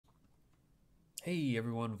Hey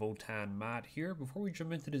everyone, Votann Matt here. Before we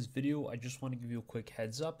jump into this video, I just want to give you a quick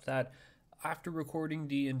heads up that after recording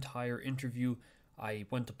the entire interview, I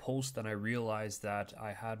went to post and I realized that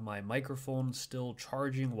I had my microphone still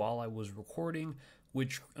charging while I was recording,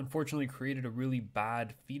 which unfortunately created a really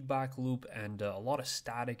bad feedback loop and a lot of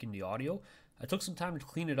static in the audio. I took some time to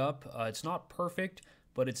clean it up. It's not perfect,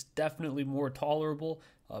 but it's definitely more tolerable.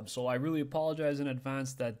 So I really apologize in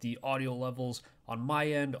advance that the audio levels on my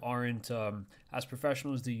end aren't as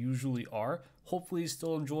professional as they usually are. Hopefully it's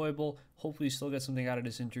still enjoyable. Hopefully you still get something out of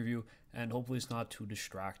this interview, and hopefully it's not too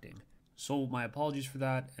distracting. So my apologies for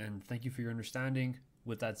that, and thank you for your understanding.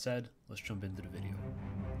 With that said, let's jump into the video.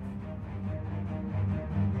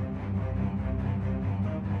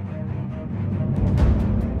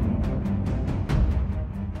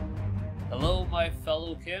 Hello, my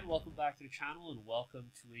fellow kid. Welcome back to the channel and welcome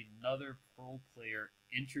to another Pro Player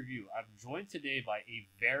interview. I'm joined today by a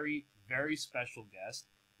very, very special guest.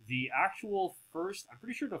 The actual first, I'm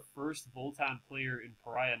pretty sure the first Votann player in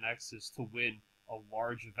Pariah Nexus to win a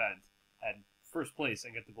large event and first place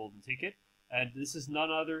and get the golden ticket. And this is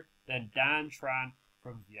none other than Dan Tran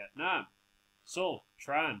from Vietnam. So,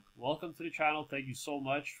 Tran, welcome to the channel. Thank you so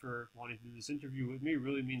much for wanting to do this interview with me. It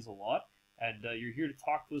really means a lot. And you're here to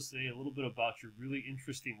talk to us today a little bit about your really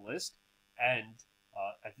interesting list. And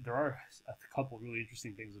I think there are a couple really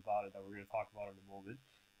interesting things about it that we're going to talk about in a moment.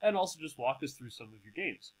 And also just walk us through some of your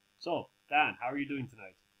games. So, Dan, how are you doing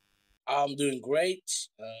tonight? I'm doing great.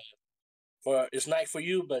 It's night for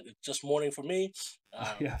you, but it's just morning for me.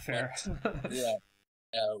 Yeah, fair. Yeah,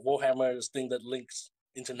 Warhammer is a thing that links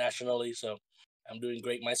internationally, so I'm doing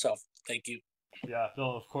great myself. Thank you. Yeah,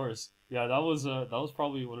 no, of course. Yeah, that was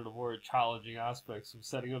probably one of the more challenging aspects of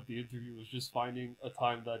setting up the interview, was just finding a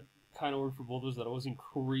time that kind of worked for both of us, that it wasn't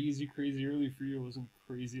crazy early for you, it wasn't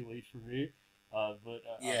crazy late for me. But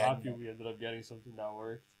I'm Yeah, happy we ended up getting something that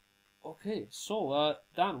worked. Okay, so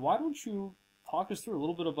Dan, why don't you talk us through a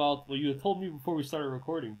little bit about, well, you had told me before we started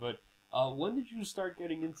recording, but when did you start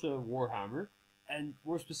getting into Warhammer, and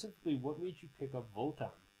more specifically, what made you pick up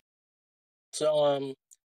Votann? so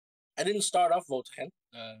I didn't start off Votann.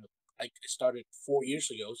 I started 4 years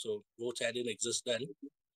ago, so Votann didn't exist then.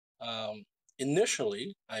 Um,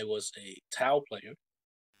 Initially, I was a Tau player,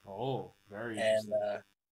 Oh, very and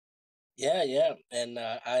interesting. and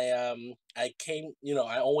I came,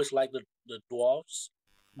 I always liked the dwarves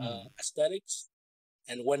Hmm. aesthetics,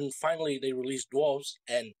 and when finally they released dwarves,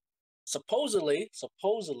 and supposedly,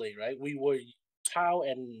 right, we were Tau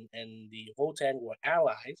and the Votann were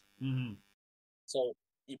allies, Hmm. so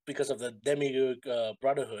because of the Demiurge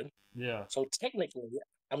Brotherhood, Yeah. so technically.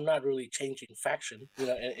 I'm not really changing faction,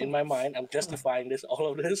 in my mind, I'm justifying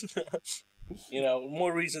all of this,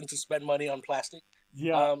 more reason to spend money on plastic.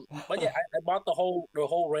 Yeah. But yeah, I bought the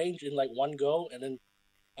whole range in like one go, and then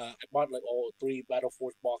I bought like all three Battle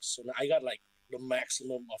Force boxes, so now I got like the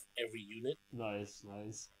maximum of every unit. Nice,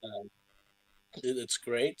 nice. Um, it's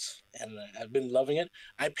great, and I've been loving it.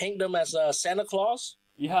 I paint them as Santa Claus,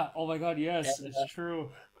 Yeah. Oh my God. Yes, and it's true.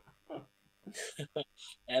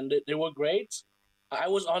 they were great. I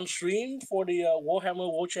was on stream for the Warhammer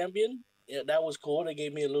World Champion. Yeah, that was cool. They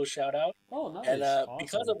gave me a little shout out, Oh, and nice.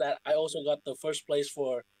 because Awesome. of that, I also got the first place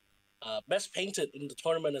for best painted in the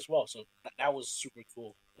tournament as well. So that was super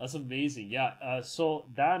cool. That's amazing. Yeah. So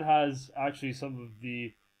Dan has actually some of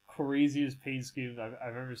the craziest paint schemes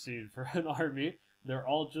I've ever seen for an army. They're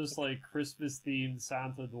all just like Christmas themed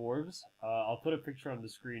Santa dwarves. I'll put a picture on the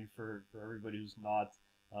screen for everybody who's not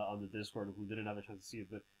on the Discord, who didn't have a chance to see it.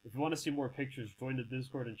 But if you want to see more pictures, join the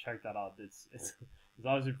Discord and check that out. It's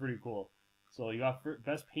obviously pretty cool. So you got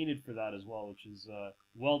best painted for that as well, which is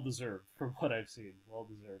well deserved from what I've seen. Well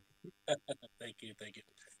deserved. Thank you.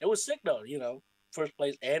 It was sick though. First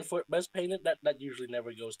place and for best painted, that usually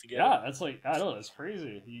never goes together. Yeah, that's like, I know, that's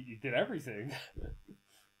crazy. You did everything.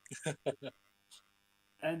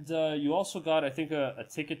 And you also got, I think, a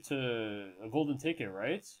ticket to a golden ticket,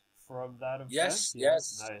 right? From that event? Yes, Yeah,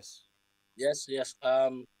 yes, nice. yes.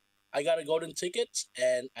 I got a golden ticket,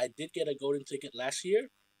 and I did get a golden ticket last year,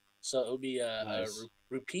 so it'll be Nice.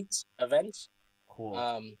 repeat event. Cool.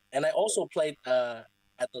 And I also played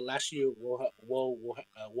at the last year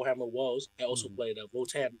Warhammer Worlds. I also Hmm. played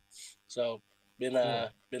Votann, so Cool.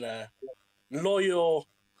 been a loyal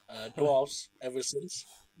dwarves ever since.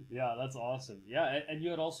 Yeah, that's awesome. Yeah, and you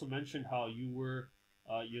had also mentioned how you were,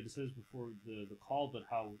 you had said this before the call, but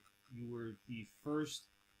how you were the first,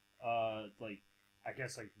 like, I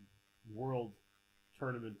guess, like, world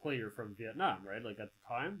tournament player from Vietnam, right? Like, at the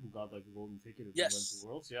time, who got, like, a golden ticket if you went to Yes,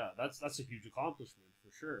 Worlds. Yeah, that's a huge accomplishment,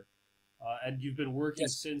 for sure. And you've been working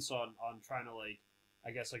yes, since on trying to, like,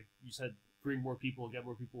 I guess like you said, bring more people, get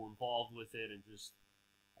more people involved with it, and just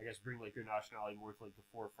I guess bring like your nationality more to like the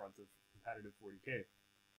forefront of competitive 40K.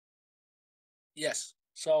 Yes.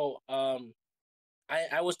 So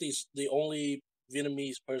I was the only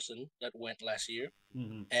Vietnamese person that went last year,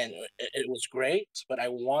 and it was great. But I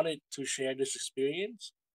wanted to share this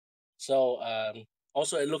experience. So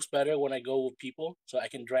also it looks better when I go with people, so I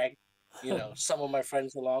can drag, some of my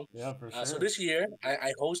friends along. Yeah, for So sure. this year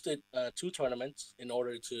I hosted 2 tournaments in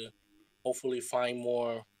order to hopefully find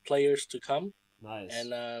more players to come, Nice.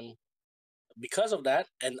 and because of that,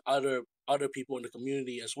 and other people in the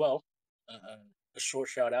community as well. A short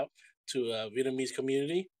shout out to Vietnamese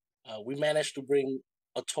community. We managed to bring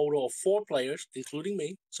a total of 4 players, including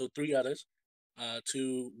me, so 3 others,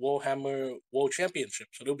 to Warhammer World Championship.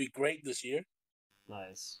 So it'll be great this year.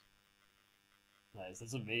 Nice. Nice.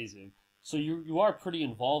 That's amazing. So you are pretty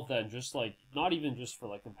involved then, just like not even just for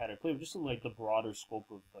like competitive play, but just in like the broader scope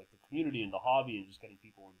of like the community and the hobby and just getting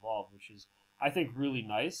people involved, which is I think really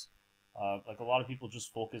nice. Like a lot of people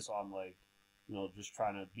just focus on like just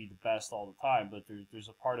trying to be the best all the time, but there's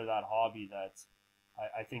a part of that hobby that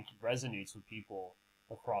I think resonates with people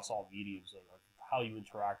across all mediums of how you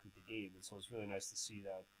interact with the game, and so it's really nice to see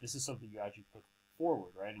that this is something you actually put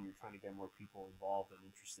forward, right? And you're trying to get more people involved and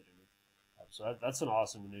interested in it. So that's an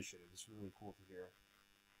awesome initiative. It's really cool to hear.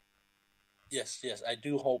 Yes. I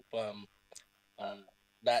do hope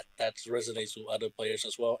that resonates with other players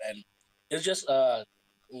as well, and it's just the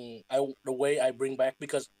way I bring back,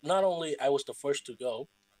 because not only I was the first to go,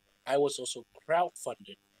 I was also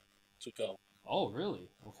crowdfunded to go. Oh, really?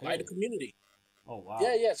 Okay. By the community. Oh, wow.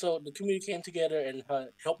 Yeah. So the community came together and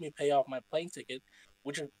helped me pay off my plane ticket,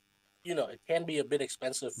 which is, it can be a bit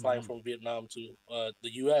expensive flying from Vietnam to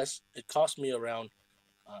the U.S. It cost me around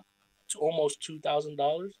to almost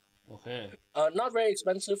 $2,000. Okay. Not very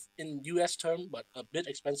expensive in U.S. term, but a bit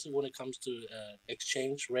expensive when it comes to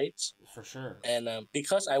exchange rates. For sure. And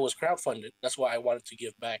because I was crowdfunded, that's why I wanted to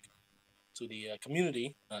give back to the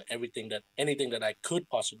community anything that I could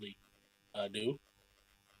possibly do.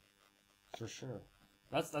 For sure.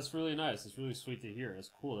 That's really nice. It's really sweet to hear. It's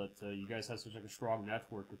cool that you guys have such like a strong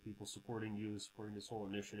network of people supporting you, supporting this whole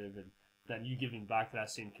initiative, and then you giving back to that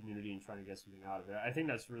same community and trying to get something out of it. I think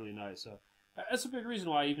that's really nice. That's a big reason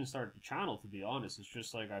why I even started the channel. To be honest, it's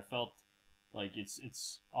just like I felt like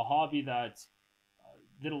it's a hobby that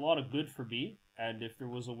did a lot of good for me, and if there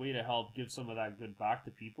was a way to help give some of that good back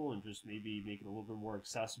to people and just maybe make it a little bit more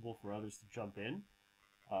accessible for others to jump in.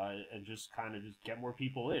 And just kind of just get more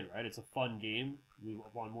people in, right? It's a fun game. We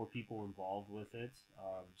want more people involved with it.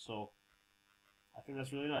 So I think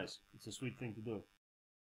that's really nice. It's a sweet thing to do.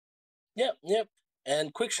 Yep.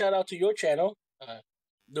 And quick shout out to your channel.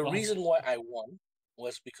 The reason why I won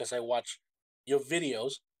was because I watched your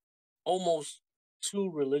videos almost too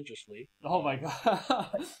religiously. Oh my god!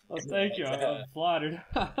 Well, thank you. I'm flattered.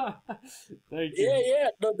 Thank you. Yeah.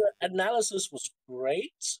 The analysis was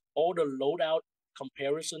great. All the loadout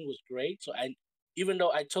comparison was great. So even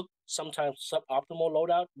though I took sometimes suboptimal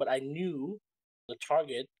loadout, but I knew the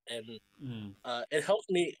target, and it helped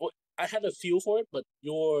me. I had a feel for it, but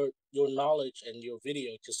your knowledge and your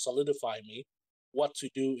video just solidified me what to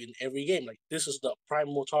do in every game. Like, this is the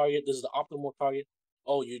primal target, this is the optimal target.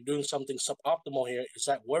 Oh, you're doing something suboptimal here. Is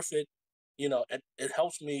that worth it? It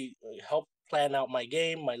helps me help plan out my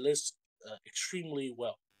game, my list extremely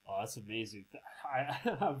well. Oh, that's amazing.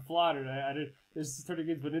 I'm flattered. This is turning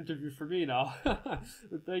into an interview for me now.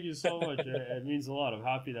 Thank you so much. It means a lot. I'm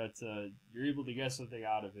happy that you're able to get something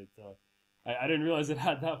out of it. I didn't realize it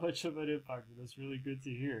had that much of an impact, but that's really good to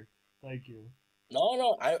hear. Thank you.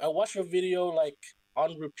 No. I watched your video like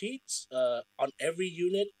on repeats on every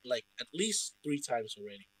unit like at least 3 times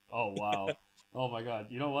already. Oh, wow. Oh my god.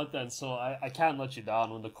 You know what then? So I can't let you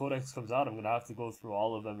down. When the codex comes out, I'm going to have to go through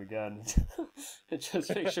all of them again. And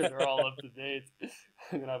just make sure they're all up to date.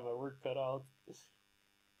 I'm going to have my work cut out.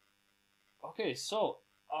 Okay, so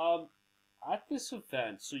at this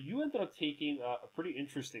event, so you ended up taking a pretty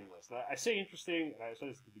interesting list. I say interesting, and I said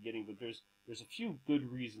this at the beginning, but there's a few good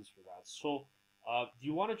reasons for that. So do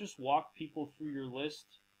you want to just walk people through your list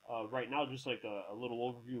right now, just like a little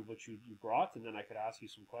overview of what you brought, and then I could ask you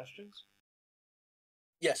some questions?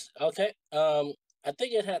 Yes. Okay. I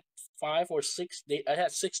think it had 5 or 6. I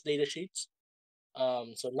had 6 data sheets.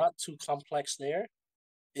 So not too complex there.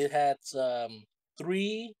 It had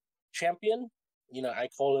 3 champion. I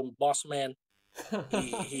call him Boss Man.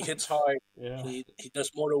 He hits hard. Yeah. He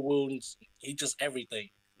does mortal wounds. He does everything.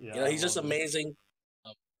 Yeah, he's just amazing.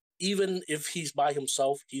 Even if he's by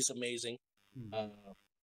himself, he's amazing.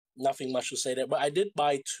 Nothing much to say there. But I did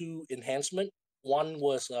buy 2 enhancement. One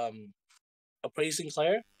was appraising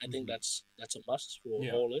Claire. I think that's a must for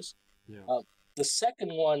all lists. Yeah. The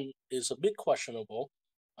second one is a bit questionable.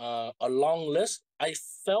 A long list. I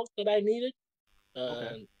felt that I needed.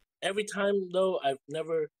 Okay. Every time though, I've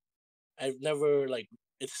never like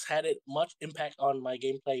it's had it much impact on my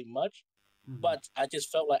gameplay much, but I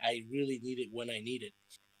just felt like I really need it when I need it.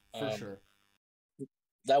 For sure.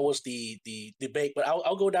 That was the debate, but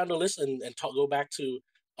I'll go down the list and go back to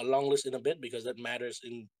a long list in a bit because that matters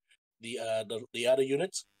in the other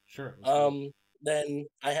units. Sure. Then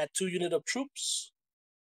I had 2 unit of troops.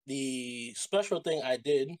 The special thing I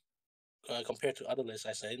did compared to other lists,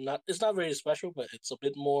 I say it's not very special, but it's a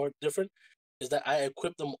bit more different. Is that I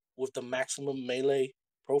equipped them with the maximum melee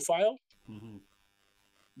profile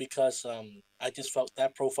because I just felt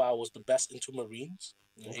that profile was the best into Marines.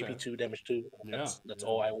 AP2 damage 2. That's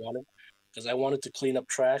all I wanted because I wanted to clean up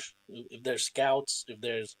trash. If there's scouts, if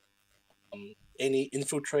there's any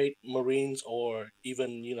infiltrate Marines or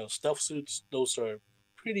even stealth suits, those are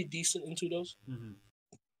pretty decent into those.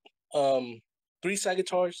 3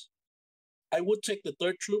 Sagittars. I would take the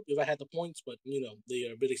 3rd troop if I had the points, but they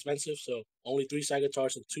are a bit expensive, so only 3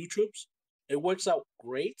 Sagittars and 2 troops. It works out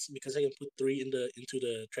great because I can put 3 into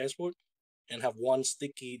the transport and have one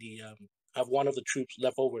sticky have one of the troops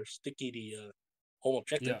left over sticky the home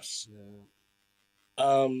objectives.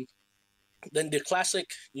 Then the classic,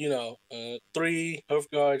 3 Hearth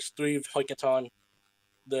Guards, 3 Hoikaton,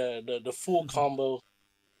 the full combo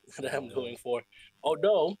that I'm going for.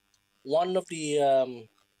 Although one of the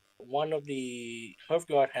Hearth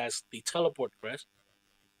Guard has the teleport crest.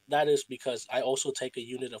 That is because I also take a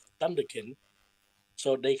unit of Thunderkin,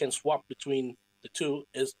 so they can swap between the two.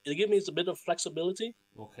 It gives me a bit of flexibility.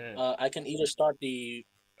 Okay. I can either start the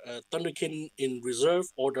Thunderkin in reserve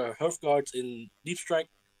or the Hearth Guards in deep strike.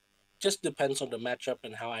 Just depends on the matchup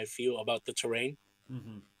and how I feel about the terrain.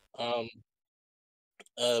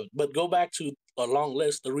 But go back to a long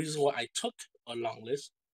list. The reason why I took a long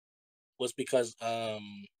list was because I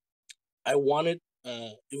wanted.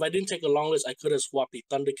 If I didn't take a long list, I could have swapped the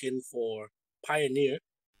Thunderkin for Pioneer,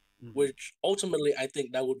 which ultimately I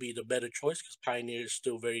think that would be the better choice because Pioneer is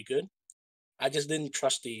still very good. I just didn't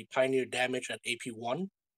trust the Pioneer damage at AP1.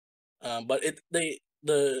 But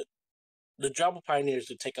the job of Pioneer is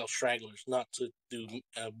to take out stragglers, not to do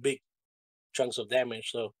big chunks of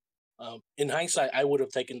damage. So in hindsight, I would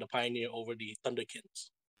have taken the Pioneer over the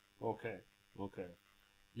Thunderkins. Okay.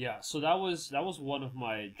 Yeah, so that was one of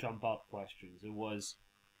my jump out questions. It was,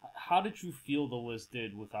 how did you feel the list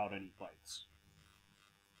did without any bites?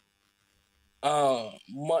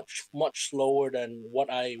 Much slower than what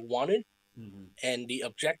I wanted, and the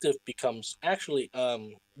objective becomes actually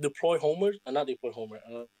deploy Homer, not deploy Homer.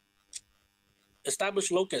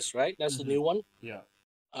 Establish Locust, right? That's the new one. Yeah.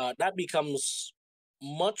 That becomes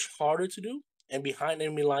much harder to do, and behind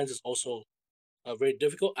enemy lines is also very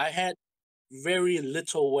difficult. I had very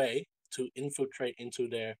little way to infiltrate into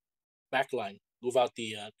their backline without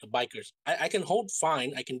the bikers. I can hold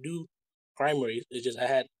fine. I can do primaries. It's just I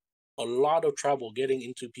had a lot of trouble getting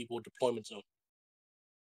into people deployment zone.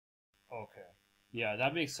 Okay. Yeah,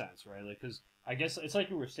 that makes sense, right? Like, because I guess it's like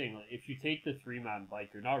you were saying, like, if you take the 3-man bike,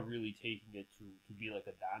 you're not really taking it to be like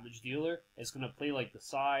a damage dealer. It's going to play like the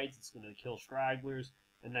sides, it's going to kill stragglers,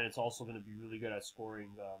 and then it's also going to be really good at scoring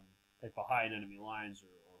like behind enemy lines or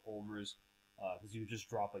homers, because you just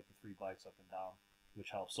drop like the 3 bikes up and down, which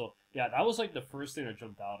helps. So, yeah, that was like the first thing that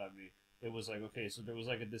jumped out at me. It was like, okay, so there was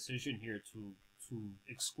like a decision here to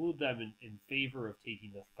exclude them in favor of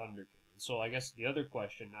taking the Thunder King. So I guess the other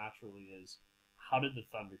question naturally is, how did the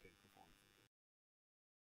Thunder King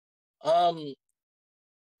perform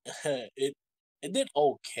for you? It did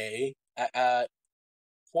okay.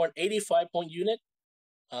 For an 85-point unit,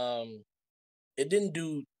 it didn't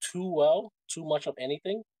do too much of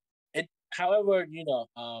anything. However,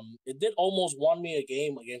 it did almost won me a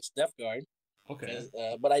game against Death Guard. Okay.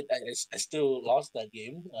 But I still lost that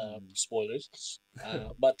game. Spoilers.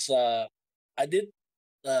 But I did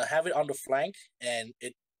have it on the flank, and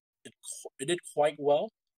it did quite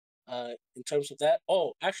well in terms of that.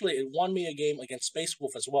 Oh, actually, it won me a game against Space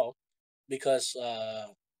Wolf as well, because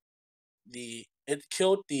it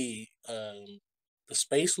killed the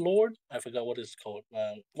Space Lord. I forgot what it's called.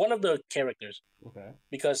 One of the characters. Okay.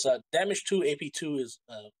 Because damage 2 AP2 is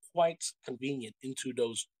quite convenient into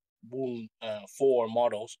those Boom 4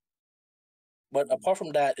 models. But apart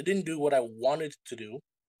from that, it didn't do what I wanted to do,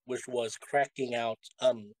 which was cracking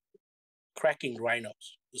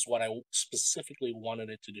rhinos. Is what I specifically wanted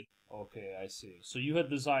it to do. Okay, I see. So you had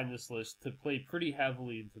designed this list to play pretty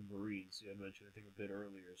heavily into Marines. You had mentioned, I think, a bit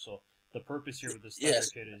earlier. So the purpose here with this thunder Yes.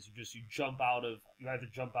 kit is you jump out of you either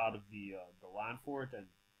jump out of the land fort and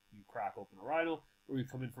you crack open a rhino, or you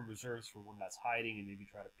come in from reserves for one that's hiding and maybe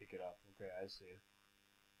try to pick it up. Okay, I see.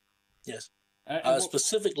 Yes. And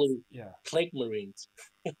Specifically, yeah, Plague Marines.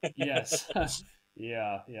 yes,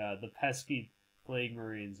 yeah, the pesky plague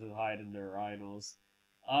marines who hide in their rhinos.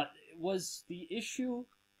 Uh, was the issue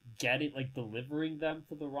getting like delivering them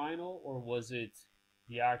to the rhino, or was it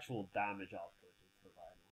the actual damage output of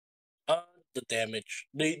the rhino? The damage.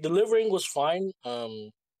 The delivering was fine.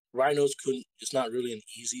 Rhinos couldn't. It's not really an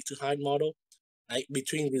easy to hide model. Like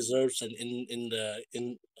between reserves and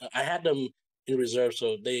I had them in reserve,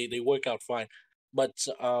 so they work out fine. But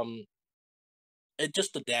it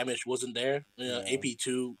just the damage wasn't there. Yeah,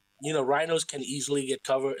 AP2. Rhinos can easily get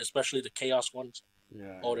covered, especially the chaos ones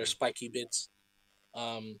yeah, or their spiky bits.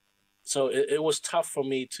 Um, so it was tough for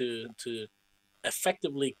me to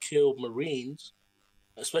effectively kill Marines,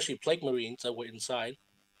 especially plague Marines that were inside,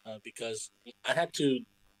 because I had to,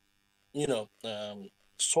 you know, um,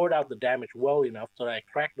 sort out the damage well enough so that I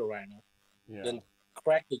crack the Rhino, yeah, then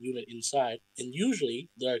crack the unit inside. And usually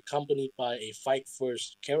they're accompanied by a fight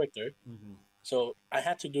first character. hmm So I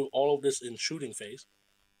had to do all of this in shooting phase.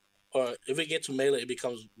 Or if it gets to melee, it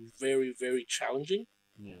becomes very, very challenging.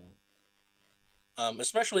 yeah,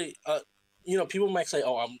 Especially, people might say,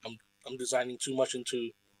 "Oh, I'm designing too much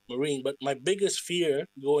into Marine," but my biggest fear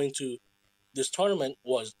going to this tournament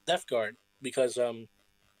was Death Guard because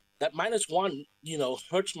that -1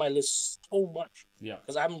 hurts my list so much yeah,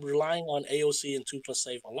 because I'm relying on AOC and 2+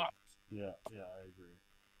 save a lot. yeah. I agree.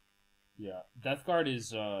 Yeah, Death Guard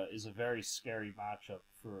is a very scary matchup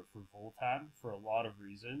for Votann for a lot of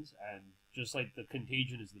reasons, and just like the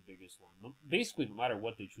contagion is the biggest one. Basically, no matter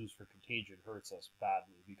what they choose for contagion, hurts us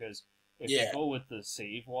badly because if they Yeah, go with the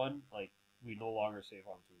save one, like we no longer save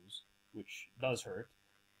on twos, which does hurt.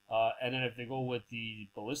 And then if they go with the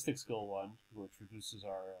ballistic skill one, which reduces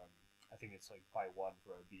our, I think it's like by one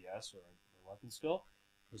for our BS or our weapon skill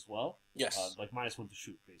as well, yes, like -1 to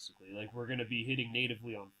shoot basically. Like we're gonna be hitting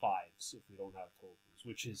natively on fives if we don't have tokens,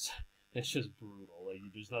 which is it's just brutal. Like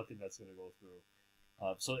there's nothing that's gonna go through.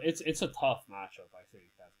 So it's a tough matchup, I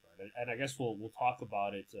think. That's right, and I guess we'll talk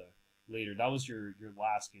about it later. That was your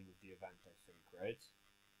last game of the event, I think, right?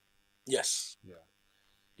 yes, Yeah.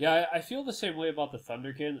 Yeah, I feel the same way about the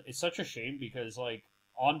Thunderkin. It's such a shame because, like,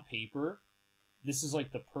 on paper, this is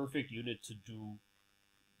like the perfect unit to do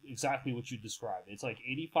exactly what you described. It's like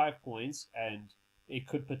 85 points, and it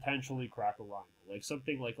could potentially crack a Rhino, like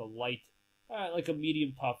something like a light, like a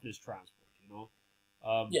medium toughness transport, you know.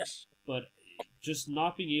 yes, But just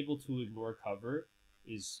not being able to ignore cover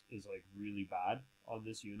is like really bad on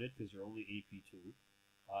this unit because you're only AP2.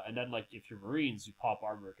 And then, like, if you're Marines, you pop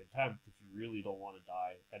Armor Contempt if you really don't want to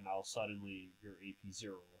die, and now suddenly you're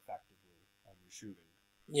AP0 effectively, and you're shooting.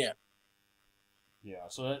 yeah. Yeah,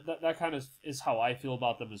 so that kind of is how I feel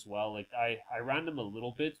about them as well. Like, I ran them a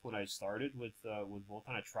little bit when I started with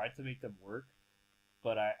Votann. I tried to make them work,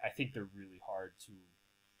 but I think they're really hard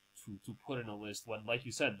to put in a list when, like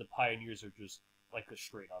you said, the Pioneers are just like a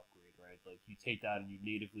straight upgrade, right? Like, you take that and you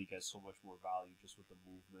natively get so much more value just with the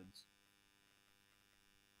movement.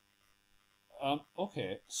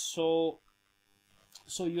 Okay, so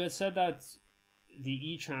you had said that the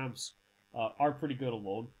E champs are pretty good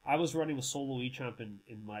alone. I was running a solo E champ in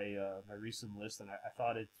my my recent list, and I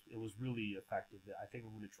thought it was really effective. I think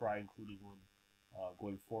I'm going to try including one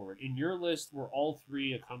going forward. In your list, were all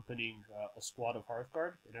three accompanying a squad of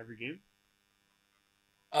Hearthguard in every game?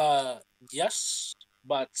 Uh, yes,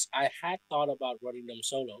 but I had thought about running them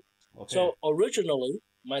solo. Okay. So originally,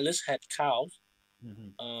 my list had cows,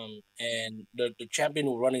 Mm-hmm. and the champion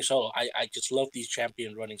were running solo. I just love these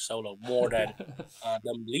champion running solo more than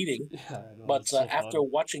them leading. Yeah, I know But it's so after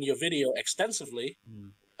fun. watching your video extensively,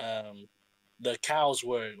 Mm. um, the cows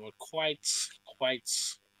were quite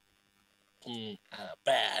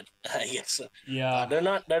bad. I guess Yeah. they're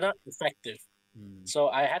not effective. Mm. So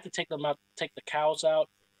I had to take them out, take the cows out,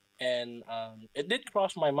 and it did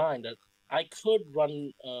cross my mind that I could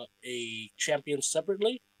run a champion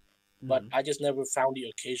separately, but Mm. I just never found the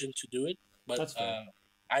occasion to do it. But That's fair.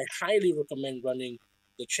 I highly recommend running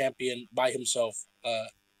the champion by himself,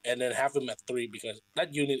 and then have him at 3 because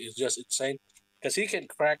that unit is just insane. Because he can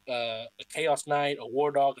crack a Chaos Knight, a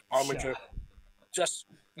War Dog, an Yeah. Armature, just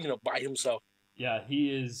by himself. Yeah, he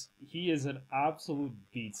is an absolute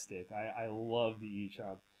beatstick. I love the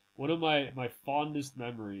E-Champ. One of my fondest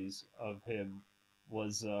memories of him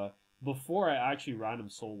was before I actually ran him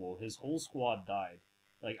solo, his whole squad died.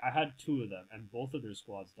 Like I had two of them, and both of their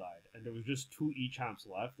squads died, and there was just two E-Champs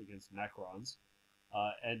left against Necrons.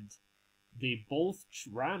 And they both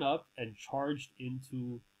ran up and charged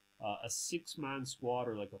into a 6-man squad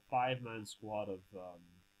or like a 5-man squad of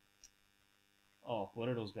oh, what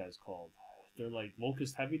are those guys called? They're like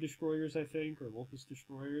Locust Heavy Destroyers, I think, or Locust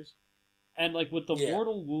Destroyers. And like with the Yeah.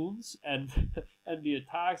 mortal wounds and and the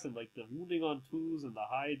attacks and like the wounding on twos and the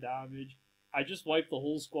high damage, I just wiped the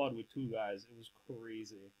whole squad with 2 guys. It was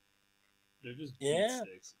crazy. They're just beat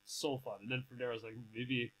sticks. So fun. And then from there, I was like,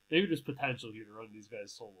 maybe there's potential here to run these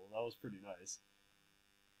guys solo. That was pretty nice.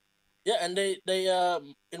 Yeah, and they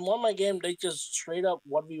in one of my game they just straight up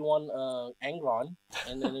 1v1 Angron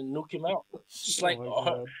and then nuke him out. Just like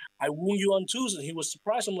I wound you on twos, and he was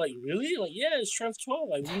surprised. I'm like, really? Like, yeah, it's strength 12.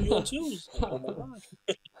 I wound you on twos. Like, oh my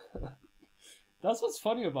god. That's what's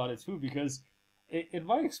funny about it too, because in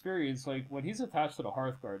my experience, like when he's attached to the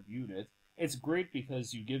Hearthguard unit, it's great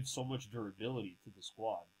because you give so much durability to the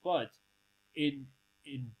squad. But in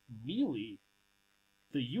melee,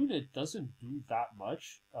 the unit doesn't do that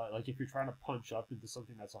much. Like if you're trying to punch up into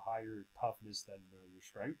something that's a higher toughness than your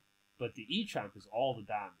strength, but the E-Champ is all the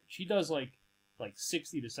damage. He does like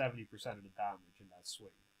 60 to 70% of the damage in that swing.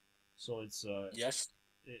 So it's yes,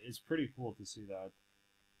 it's pretty cool to see that.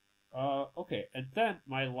 Okay, and then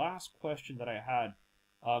my last question that I had.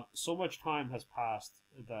 So much time has passed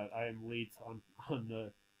that I am late on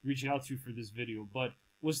reaching out to you for this video. But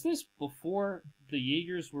was this before the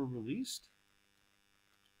Jaegers were released?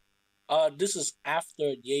 This is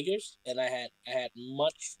after Jaegers, and I had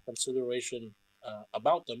much consideration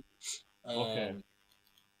about them. Okay.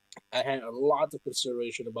 I had a lot of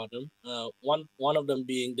consideration about them. One of them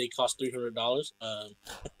being they cost $300.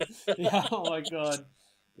 Yeah. Oh my god.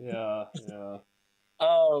 Yeah.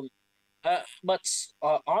 But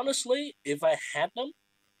honestly, if I had them,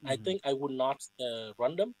 I Mm-hmm. think I would not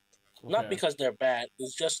run them. Okay. Not because they're bad.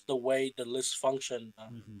 It's just the way the list function.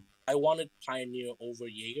 Mm-hmm. I wanted Pioneer over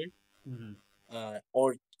Jaeger,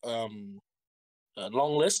 or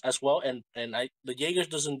long list as well. And the Jaegers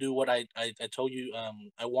doesn't do what I told you.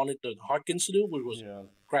 I wanted the Harkins to do, which was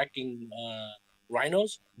cracking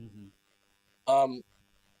rhinos. Mm-hmm.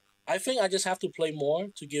 I think I just have to play more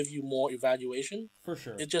to give you more evaluation. For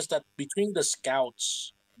sure. It's just that between the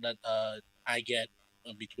scouts that I get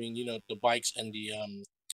between the bikes and the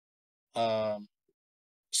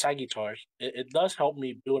Sagittars, it does help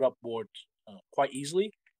me build up boards quite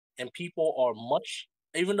easily, and people are much,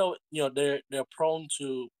 even though they're prone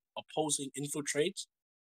to opposing infiltrates,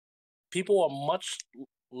 people are much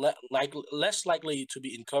less likely to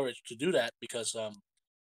be encouraged to do that because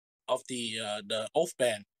of the oath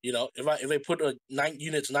ban. If I put a 9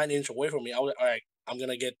 units 9-inch away from me, I'm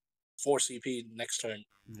gonna get 4 CP next turn.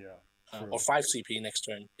 Yeah. Or 5 CP next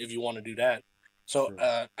turn if you want to do that. So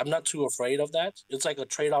I'm not too afraid of that. It's like a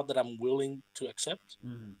trade-off that I'm willing to accept.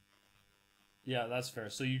 Mm-hmm. Yeah, that's fair.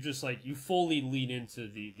 So you just you fully lean into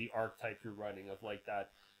the archetype you're running of like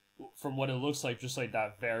that, from what it looks like, just like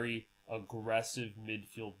that very aggressive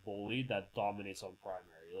midfield bully that dominates on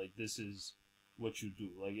primary. Like this is what you do.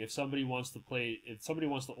 Like if somebody wants to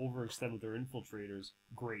overextend with their infiltrators,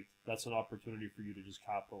 great. That's an opportunity for you to just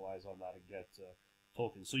capitalize on that and get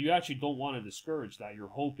tokens. So you actually don't want to discourage that. You're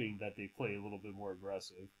hoping that they play a little bit more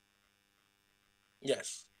aggressive.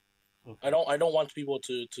 Yes. Okay. I don't want people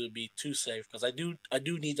to be too safe because I do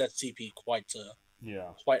need that CP quite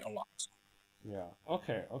a lot. Yeah.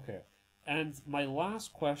 Okay. And my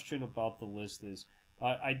last question about the list is,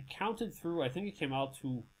 I counted through. I think it came out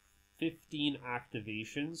to 15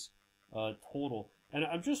 activations total, and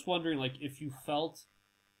I'm just wondering, like, if you felt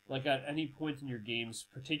like at any point in your games,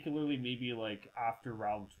 particularly maybe like after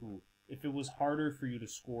round 2, if it was harder for you to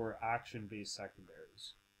score action-based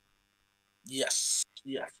secondaries. Yes.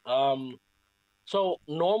 So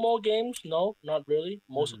normal games, no, not really.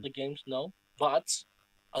 Most of the games, no. But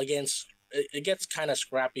against it gets kind of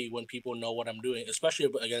scrappy when people know what I'm doing, especially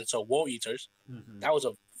against War Eaters. That was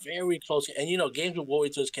a very close, and games with War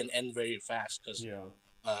Eaters can end very fast because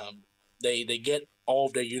they get all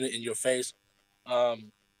of their unit in your face,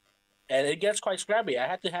 and it gets quite scrappy. I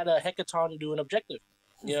had to have a Hecaton do an objective,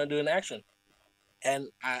 do an action, and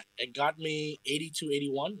it got me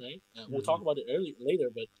 82-81. Right, we'll talk about it later,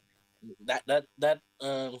 but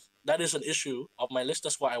that is an issue of my list.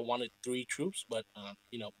 That's why I wanted 3 troops, but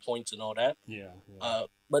points and all that.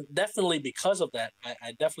 But definitely because of that,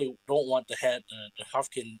 I definitely don't want to have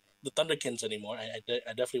the Thunderkins anymore. I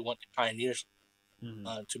definitely want the Pioneers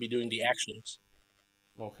to be doing the actions.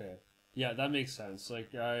 Okay, yeah, that makes sense.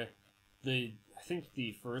 Like I think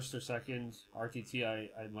the first or second RTT I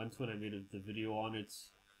went to and I made the video on it.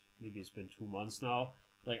 Maybe it's been 2 months now.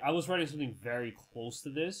 Like I was writing something very close to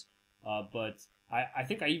this. But I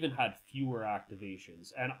think I even had fewer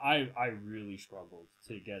activations, and I really struggled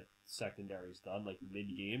to get secondaries done like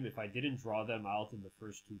mid game. If I didn't draw them out in the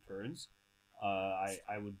first 2 turns,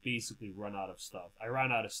 I would basically run out of stuff. I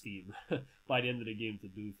ran out of steam by the end of the game to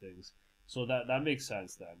do things. So that makes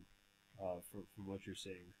sense then, from what you're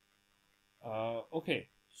saying. Okay,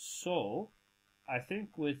 so I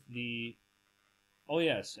think with the oh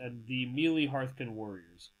yes, and the melee Hearthkin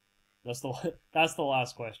warriors. That's the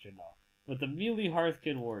last question now. But the melee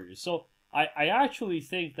Hearthkin warriors. So I actually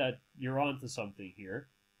think that you're onto something here,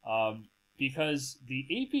 because the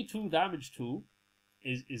AP2 damage 2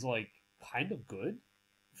 is like kind of good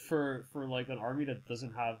for like an army that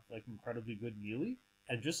doesn't have like incredibly good melee,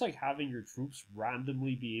 and just like having your troops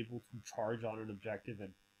randomly be able to charge on an objective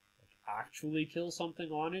and like, actually kill something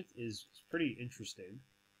on it is pretty interesting.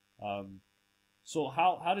 Um, so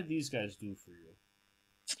how did these guys do for you?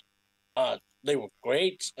 They were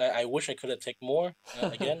great. I wish I could have taken more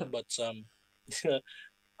again, but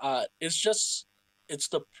it's just it's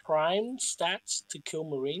the prime stats to kill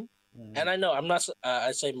Marine, and I know I'm not.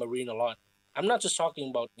 I say Marine a lot. I'm not just talking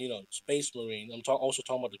about Space Marine. Also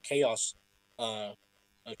talking about the Chaos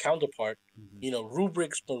counterpart. Mm-hmm.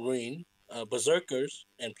 Rubrics Marine, Berserkers,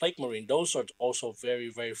 and Plague Marine. Those are also very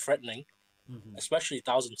very threatening, Mm-hmm. especially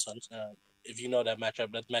Thousand Suns. If you know that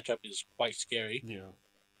matchup is quite scary. Yeah.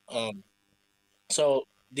 Um, so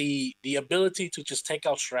the ability to just take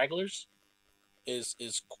out stragglers is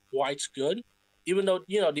quite good. Even though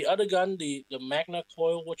the other gun, the Magna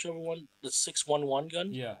Coil, whichever one, the 611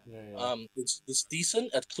 gun, Yeah. Yeah. Yeah. it's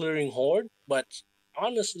decent at clearing horde. But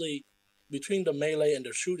honestly, between the melee and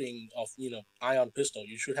the shooting of ion pistol,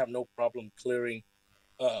 you should have no problem clearing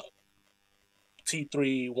uh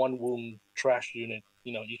T3 one wound trash unit.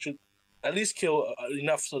 You should at least kill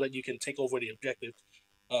enough so that you can take over the objective.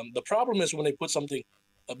 The problem is when they put something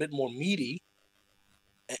a bit more meaty,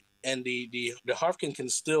 and the Harfkin can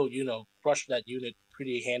still crush that unit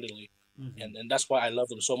pretty handily, Mm-hmm. and that's why I love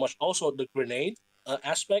them so much. Also, the grenade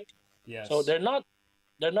aspect. So Yes. they're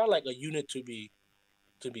not like a unit to be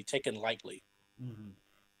taken lightly. Mm-hmm.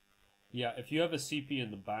 Yeah. If you have a CP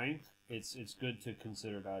in the bank, it's good to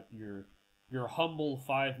consider that your humble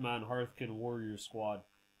 5-man Hearthkin warrior squad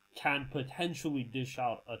can potentially dish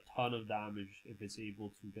out a ton of damage if it's able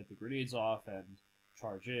to get the grenades off and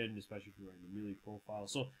charge in, especially if you're running the melee profile.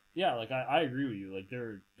 So yeah, like I agree with you. Like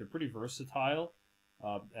they're pretty versatile,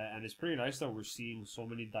 and it's pretty nice that we're seeing so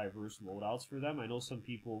many diverse loadouts for them. I know some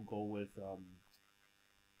people go with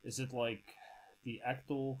is it like the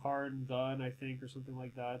Ectolharn gun, I think, or something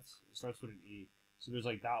like that. It starts with an E. So there's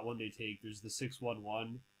like that one they take. There's the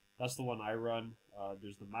 611. That's the one I run.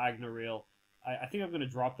 There's the Magna Rail. I think I'm gonna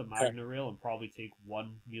drop the Okay. Magna Rail and probably take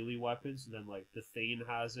one melee weapon. So then like the Thane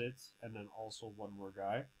has it, and then also one more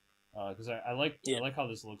guy. Because I Yeah. like how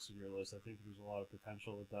this looks in your list. I think there's a lot of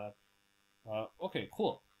potential with that. Okay,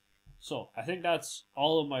 cool. So I think that's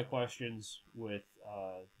all of my questions with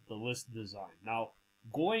the list design. Now,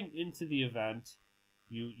 going into the event,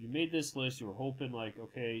 you made this list. You were hoping like,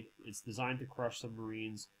 okay, it's designed to crush some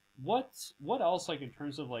Marines. What else like in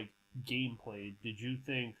terms of like gameplay did you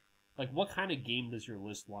think? Like, what kind of game does your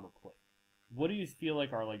list want to play? What do you feel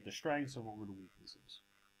like are like the strengths and what were the weaknesses?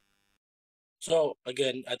 So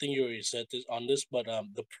again, I think you already said this on this, but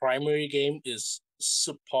the primary game is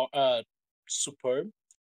superb.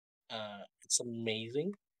 It's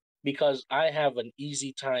amazing because I have an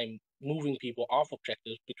easy time moving people off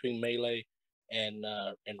objectives between melee and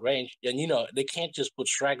range, and they can't just put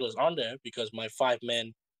stragglers on there because my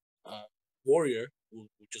 5-man uh, warrior will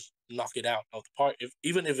just knock it out of the park.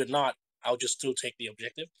 Even if it not, I'll just still take the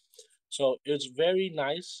objective. So it's very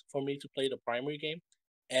nice for me to play the primary game,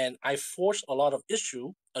 and I force a lot of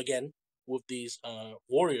issue again with these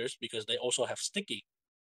warriors because they also have sticky,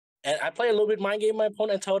 and I play a little bit mind game my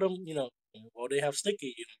opponent and tell them, well, they have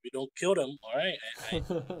sticky. We don't kill them, all right.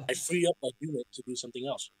 I free up a unit to do something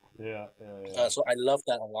else. Yeah, yeah, yeah. So I love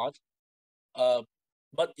that a lot. Uh,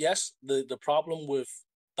 but yes, the problem with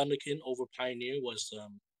Thunderkin over Pioneer was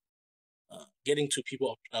getting to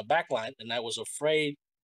people backline, and I was afraid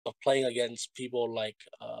of playing against people like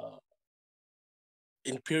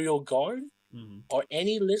Imperial Guard Mm-hmm. or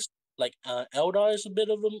any list. Like Eldar is a bit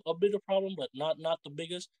of problem, but not the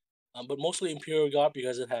biggest. But mostly Imperial Guard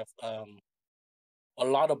because it have a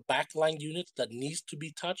lot of backline units that needs to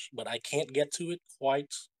be touched, but I can't get to it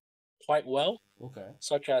quite well, Okay.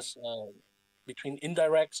 such as between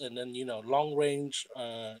indirects and then long range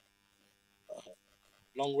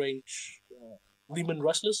Lehman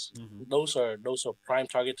Rustlers. Mm-hmm. Those are prime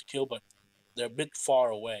target to kill, but they're a bit far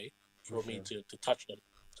away For for me sure. to touch them.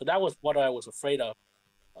 So that was what I was afraid of.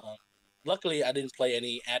 Uh, luckily I didn't play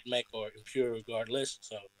any AdMech or Imperial Guard list,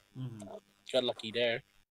 so got lucky there.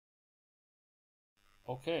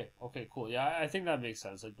 Okay, okay, cool. Yeah, I think that makes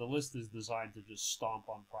sense. Like the list is designed to just stomp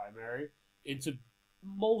on primary into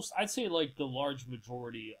most, I'd say like the large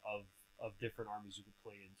majority of different armies you could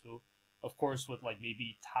play into. Of course, with like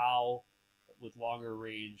maybe Tau with longer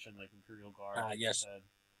range and like Imperial Guard, like you Yes. said.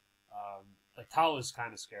 Like Tau is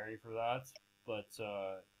kind of scary for that, but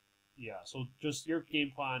yeah. So just your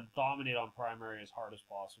game plan: dominate on primary as hard as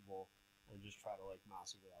possible, and just try to like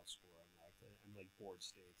massively outscore on that and like board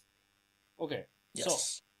states. Okay, so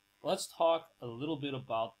Yes. let's talk a little bit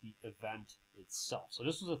about the event itself. So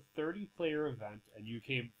this was a 30-player event, and you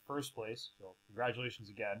came first place. So congratulations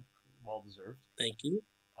again, well deserved. Thank you.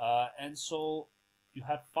 And so you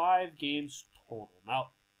had 5 games total.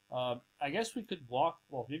 Now, I guess we could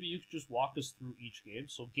maybe you could just walk us through each game.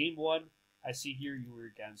 So game 1, I see here you were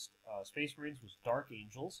against Space Marines, was Dark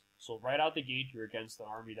Angels. So right out the gate, you're against an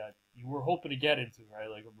army that you were hoping to get into, right?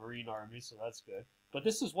 Like a Marine army, so that's good. But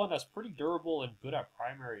this is one that's pretty durable and good at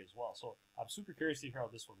primary as well. So I'm super curious to hear how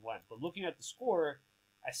this one went. But looking at the score,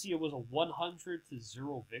 I see it was a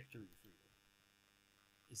 100-0 victory for you.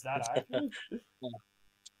 Is that accurate?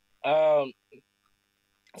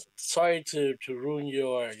 Sorry to ruin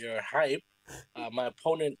your hype. My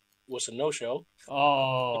opponent was a no-show.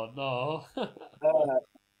 Oh no.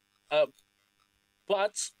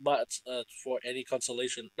 But for any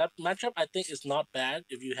consolation, that matchup I think is not bad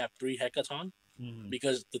if you have 3 Hecaton,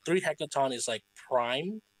 because the 3 Hecaton is like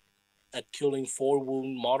prime at killing 4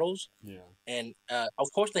 wound models. Yeah. And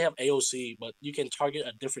of course they have AOC, but you can target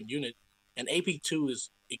a different unit. And AP2 is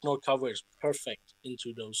ignore cover is perfect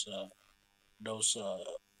into those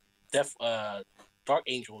Death Dark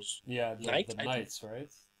Angels. Yeah, Knights, the Knights, right?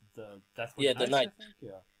 The Deathwing yeah, Knights, the Knight. I think.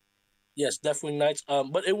 Yeah. Yes, Deathwing Knights.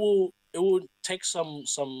 But it will take some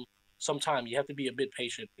time. You have to be a bit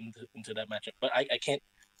patient into that matchup. But I can't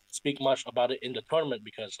speak much about it in the tournament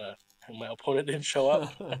because my opponent didn't show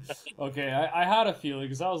up. Okay, I had a feeling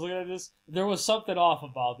because I was looking at this. There was something off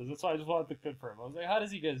about this. That's why I just wanted to confirm. I was like, how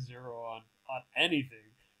does he get 0 on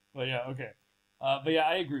anything? But yeah, okay. But yeah,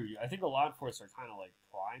 I agree with you. I think the Land Force are kind of like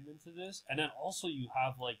primed into this, and then also you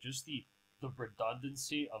have like just the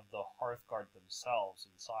redundancy of the Hearthguard themselves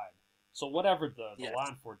inside. So whatever the Yes.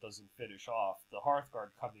 Land Fort doesn't finish off, the Hearthguard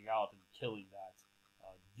coming out and killing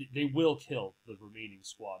that, they will kill the remaining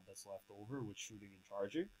squad that's left over with shooting and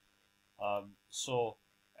charging.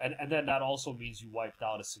 And then that also means you wiped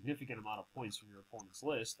out a significant amount of points from your opponent's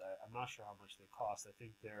list. I'm not sure how much they cost. I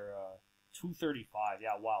think they're 235.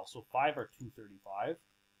 Yeah, wow. So 5 are 235.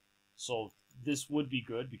 So this would be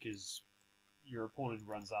good because your opponent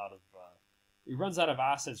runs out of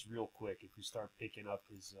assets real quick if you start picking up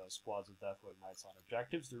his squads of Deathwing Knights on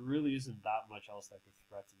objectives. There really isn't that much else that could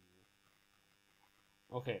threaten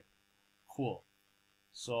you. Okay, cool.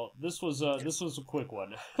 So this was a quick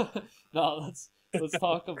one. Now let's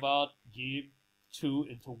talk about game 2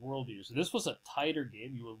 into World Eaters. So this was a tighter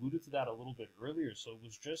game. You alluded to that a little bit earlier. So it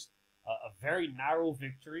was just a very narrow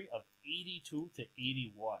victory of 82 to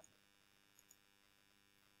 81.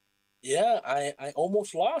 Yeah, I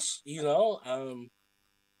almost lost.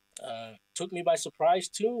 Took me by surprise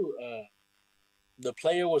too. The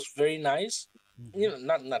player was very nice.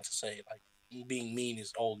 Not to say like being mean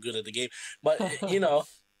is all good at the game, but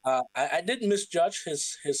I did misjudge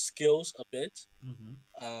his skills a bit.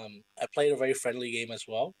 I played a very friendly game as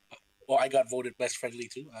well. Well, I got voted best friendly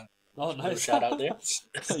too. Oh, nice! Shout out there.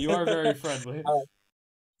 You are very friendly.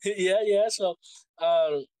 Yeah. So,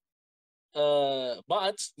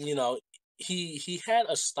 but he had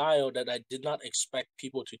a style that I did not expect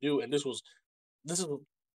people to do, and this is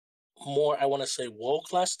more, I want to say, world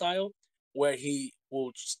class style, where he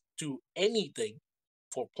will do anything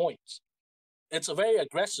for points. It's a very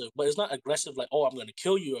aggressive, but it's not aggressive like, oh, I'm going to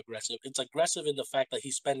kill you aggressive. It's aggressive in the fact that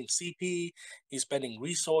he's spending CP, he's spending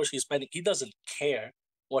resource, he doesn't care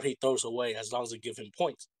what he throws away as long as they give him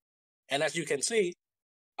points. And as you can see,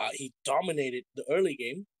 he dominated the early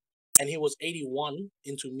game, and he was 81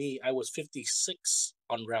 into me. I was 56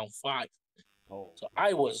 on round 5. Oh, so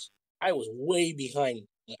I was way behind.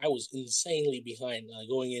 I was insanely behind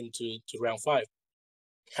going into round 5.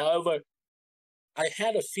 However, I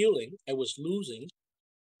had a feeling I was losing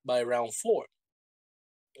by round 4.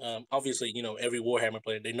 Obviously, every Warhammer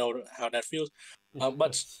player, they know how that feels.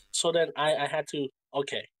 But so then I had to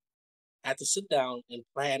sit down and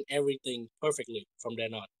plan everything perfectly from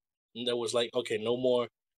then on. And there was like, okay, no more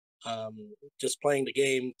just playing the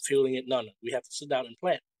game, feeling it. No, we have to sit down and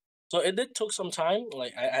plan. So it did took some time.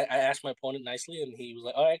 Like I asked my opponent nicely, and he was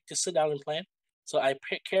like, all right, just sit down and plan. So I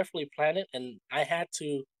carefully planned it, and I had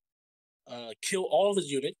to kill all of his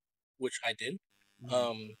unit, which I did,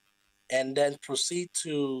 and then proceed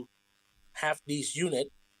to have these unit,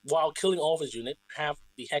 while killing all of his unit, have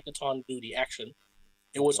the Hecaton do the action.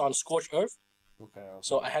 It was on Scorched Earth,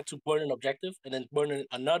 so I had to burn an objective and then burn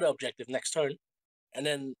another objective next turn, and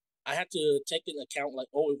then I had to take into account like,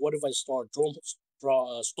 oh, what if I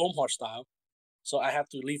draw a Stormheart style? So I have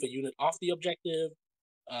to leave a unit off the objective,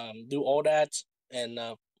 do all that, and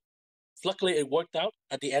luckily it worked out.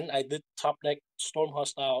 At the end, I did top deck Stormheart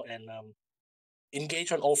style and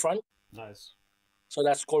engage on all front. Nice. So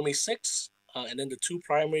that scored me 6, and then the 2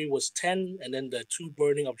 primary was 10, and then the 2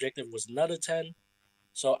 burning objective was another 10.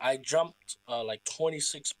 So I jumped like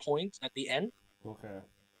 26 points at the end. Okay.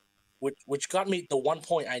 Which got me the 1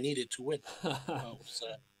 point I needed to win. So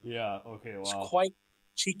yeah. Okay. Wow. It's quite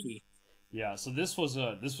cheeky. Yeah. So this was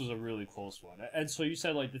a really close one. And so you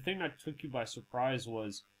said like the thing that took you by surprise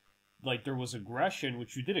was like there was aggression,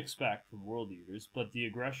 which you did expect from World Eaters, but the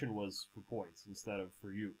aggression was for points instead of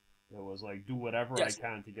for you. It was like do whatever I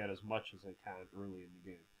can to get as much as I can early in the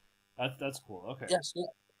game. That's cool. Okay. Yes. Yeah.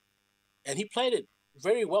 And he played it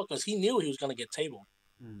very well because he knew he was gonna get tabled.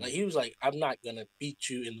 Like he was like, I'm not gonna beat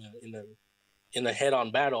you in a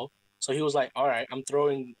head-on battle. So he was like, all right, I'm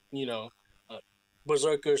throwing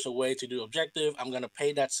berserkers away to do objective. I'm gonna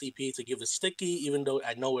pay that CP to give it sticky, even though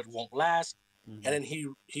I know it won't last. And then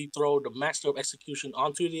he throw the Master of Execution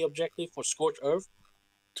onto the objective for Scorched Earth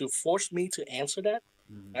to force me to answer that.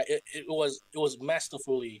 It was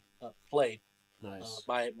masterfully played. Nice.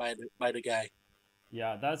 By the guy.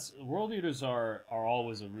 Yeah, that's World Eaters are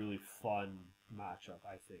always a really fun matchup,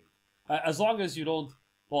 I think. As long as you don't...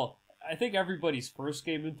 Well, I think everybody's first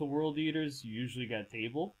game into World Eaters, you usually get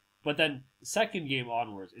tabled. But then, second game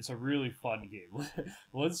onwards, it's a really fun game.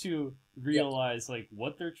 Once you realize like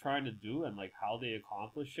what they're trying to do and like how they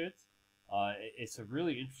accomplish it, it's a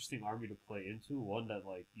really interesting army to play into. One that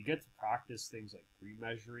like you get to practice things like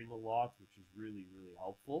pre-measuring a lot, which is really, really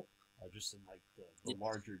helpful, just in like the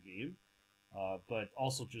larger game. But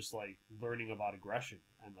also just like learning about aggression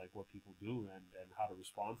and like what people do and how to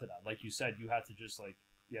respond to that. Like you said, you had to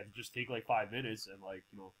just take like 5 minutes and like,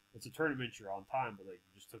 it's a tournament, you're on time, but like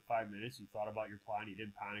you just took 5 minutes, you thought about your plan, you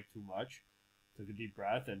didn't panic too much, took a deep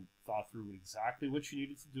breath and thought through exactly what you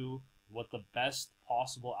needed to do, what the best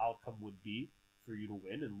possible outcome would be for you to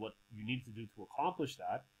win and what you need to do to accomplish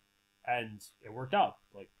that. And it worked out.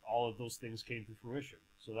 Like all of those things came to fruition.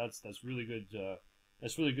 So that's really good.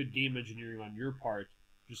 That's really good game engineering on your part,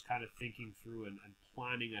 just kind of thinking through and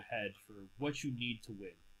planning ahead for what you need to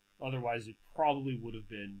win. Otherwise, it probably would have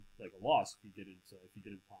been like a loss if you didn't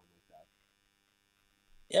plan like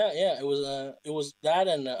that. Yeah, it was that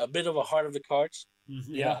and a bit of a heart of the cards.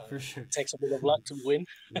 Yeah, for sure. It takes a bit of luck to win.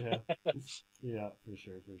 yeah, for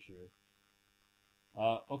sure.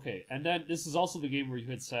 Okay, and then this is also the game where you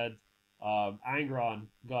had said Angron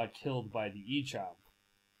got killed by the E-Champ.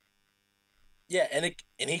 Yeah,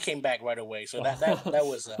 and he came back right away. So that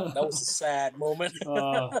was a sad moment.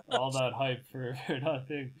 All that hype for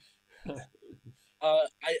nothing.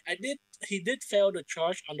 He did fail the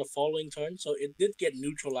charge on the following turn, so it did get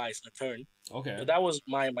neutralized a turn. Okay. So that was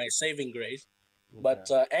my saving grace. Okay. But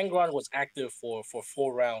Angron was active for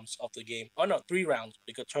 4 rounds of the game. Oh no, 3 rounds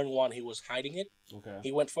because turn 1 he was hiding it. Okay.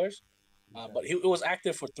 He went first. But it was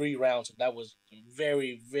active for 3 rounds, and that was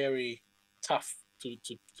very, very tough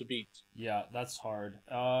to beat. Yeah, that's hard.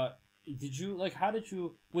 Did you how did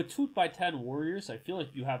you with 2x10 warriors? I feel like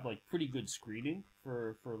you have like pretty good screening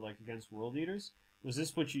for like against World Eaters. Was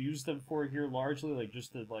this what you used them for here largely, like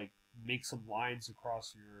just to like make some lines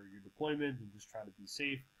across your deployment and just try to be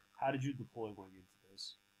safe? How did you deploy going into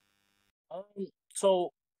this?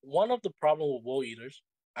 So one of the problem with World Eaters,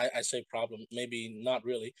 I say problem, maybe not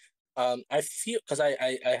really. I feel because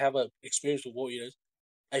I have a experience with World Eaters.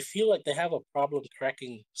 I feel like they have a problem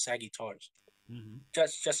cracking Sagittars.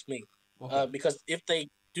 Just me. Okay. Because if they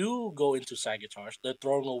do go into Sagittars, they're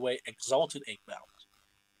throwing away Exalted 8 bounds.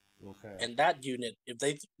 Okay. And that unit, if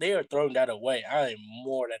they are throwing that away, I am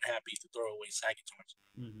more than happy to throw away Sagittars.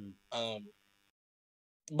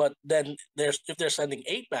 But then if they're sending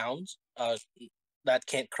 8 bounds, that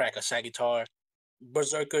can't crack a Sagittar.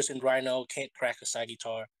 Berserkers and Rhino can't crack a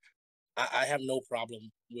Sagittar. I have no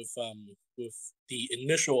problem with the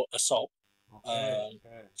initial assault. Okay.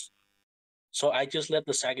 So I just let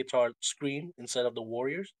the Sagittar screen instead of the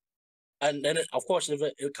warriors. And then, of course, if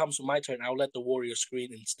it comes to my turn, I'll let the warriors screen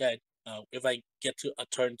instead. If I get to a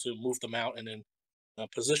turn to move them out and then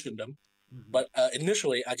position them. But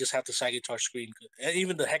initially, I just have the Sagittar screen. And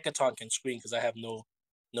even the Hecaton can screen because I have no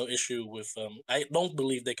issue with... I don't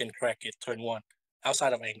believe they can crack it turn 1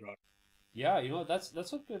 outside of Angron. Yeah, that's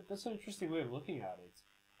an interesting way of looking at it.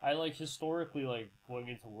 I like historically like going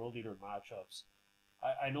into World Eater matchups.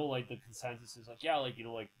 I know like the consensus is like, yeah, like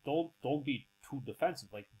like don't be too defensive.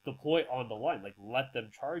 Like deploy on the line. Like let them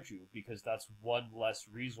charge you because that's one less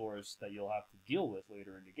resource that you'll have to deal with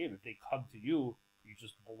later in the game. If they come to you, you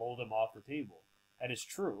just blow them off the table. And it's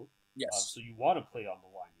true. Yes. So you want to play on the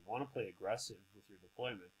line. You want to play aggressive with your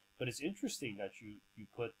deployment. But it's interesting that you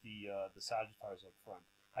put the Sagittars up front.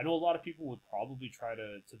 I know a lot of people would probably try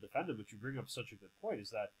to defend them, but you bring up such a good point. Is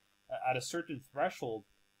that at a certain threshold,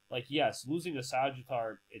 like yes, losing a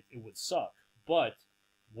Sagittar it would suck, but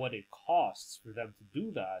what it costs for them to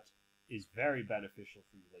do that is very beneficial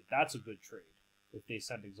for you. Like that's a good trade. If they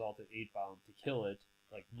send Exalted 8-bound to kill it,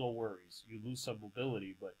 like no worries. You lose some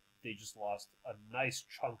mobility, but they just lost a nice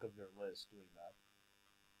chunk of their list doing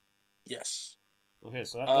that. Yes. Okay,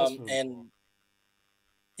 so that's really and cool.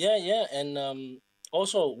 yeah, and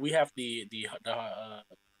also we have the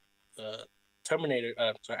Terminator.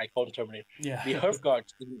 Sorry, I call him Terminator. Yeah. The Hearth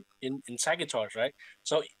Guards in Sagittars, right?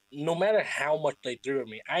 So no matter how much they threw at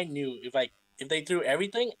me, I knew if they threw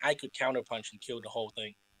everything, I could counterpunch and kill the whole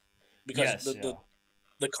thing because Yes, yeah.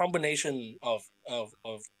 the combination of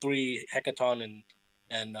three Hecaton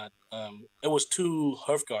and it was two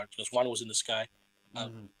Hearth Guards because one was in the sky.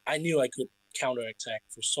 Mm-hmm. I knew I could counterattack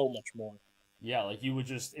for so much more. Yeah, like you would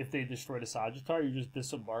just if they destroyed a Sagittar, you just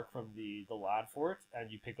disembark from the lad fort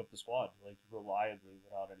and you pick up the squad like reliably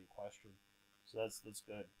without any question. So that's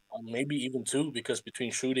good. Maybe even two because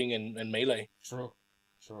between shooting and melee. True,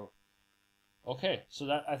 true. Okay, so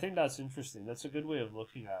that I think that's interesting. That's a good way of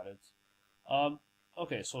looking at it. Um,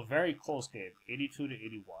 okay, so a very close game, 82 to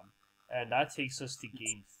 81, and that takes us to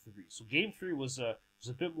game three. So game three was a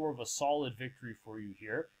bit more of a solid victory for you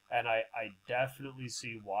here, and I definitely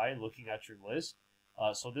see why looking at your list.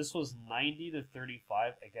 So this was 90 to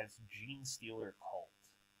 35 against Gene Stealer Cult.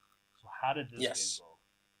 So how did this game Yes.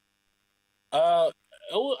 go?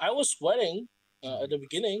 I was sweating at Mm-hmm. the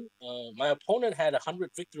beginning. My opponent had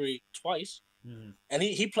 100 victory twice, Mm-hmm. and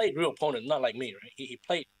he played real opponent, not like me, right? He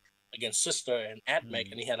played against Sister and Atmec,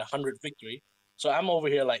 Mm-hmm. and he had 100 victory. So I'm over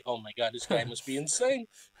here like, oh my god, this guy must be insane.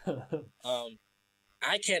 Um,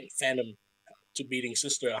 I can't fathom to beating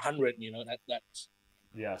Sister 100.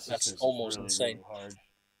 Yeah, That's Sisters is almost really insane. really hard.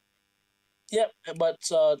 Yeah, but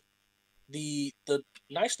the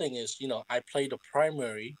nice thing is, I play the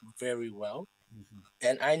primary very well, Mm-hmm.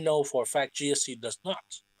 and I know for a fact GSC does not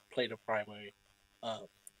play the primary uh,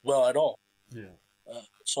 well at all. Yeah.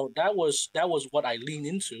 So that was what I lean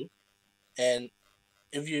into, and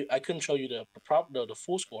I couldn't show you the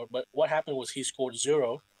full score, but what happened was he scored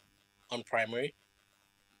 0 on primary,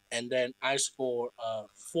 and then I scored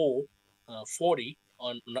full 40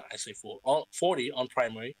 on not I say full 40 on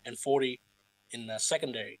primary and 40 in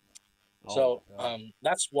secondary. Oh So my god.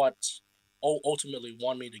 that's what ultimately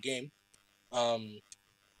won me the game. Um,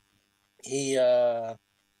 he uh,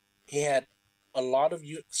 he had a lot of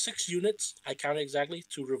 6 units. I counted exactly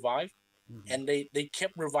to revive, Mm-hmm. and they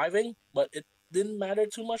kept reviving, but it didn't matter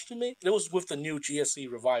too much to me. It was with the new GSC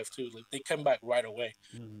revive too. Like they came back right away.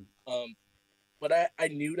 Mm-hmm. Um, but I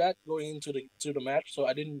knew that going into the match, so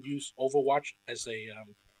I didn't use Overwatch as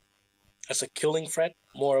a killing threat.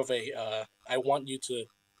 More of a I want you to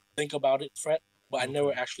think about it threat. But I never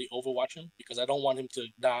Okay. actually Overwatch him because I don't want him to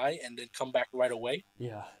die and then come back right away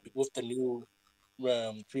Yeah. with the new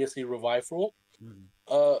GSC revive rule. Mm-hmm.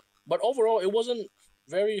 Uh, but overall, it wasn't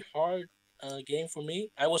very hard game for me.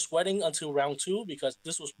 I was sweating until round 2 because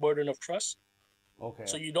this was Burden of Trust. Okay.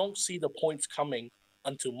 So you don't see the points coming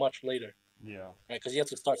until much later, Yeah. right? Because you have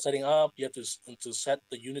to start setting up, you have to set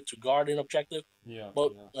the unit to guard an objective. Yeah.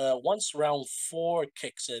 But Yeah. once round 4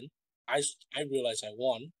 kicks in, I realize I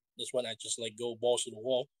won. That's when I just like go balls to the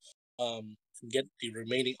wall, and get the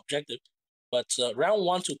remaining objective. But round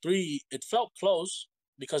 1 to 3, it felt close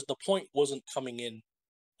because the point wasn't coming in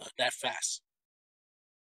that fast.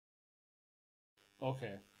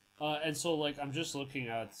 Okay. And so like I'm looking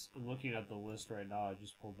at the list right now. I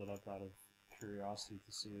just pulled it up out of curiosity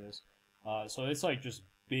to see this. So it's like just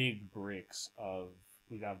big bricks of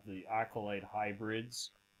we got the acolyte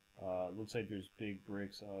hybrids. Looks like there's big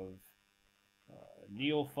bricks of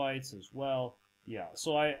neophytes as well. Yeah.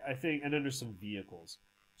 So I think and then there's some vehicles.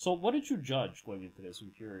 So what did you judge going into this?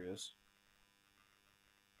 I'm curious.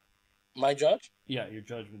 My judge? Yeah, your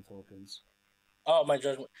judgment tokens. Oh, my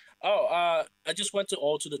judgment. Oh, I just went to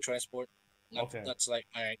all to the transport. Okay. That's like,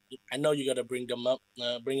 all right. I know you gotta bring them up,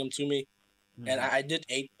 bring them to me, and Mm-hmm. I did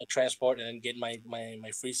 8 a transport and then get my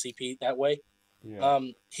free CP that way. Yeah.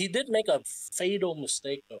 He did make a fatal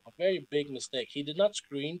mistake though, a very big mistake. He did not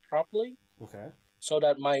screen properly, Okay. so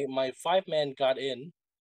that my 5-man got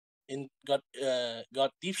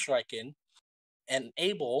got deep strike in, and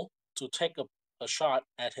able to take a shot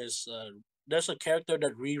at his. There's a character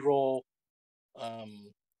that reroll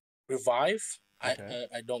revive. Okay.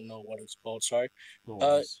 I don't know what it's called. Sorry. No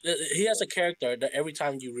worries. He has a character that every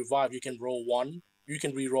time you revive, you can roll one. You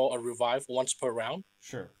can reroll a revive once per round,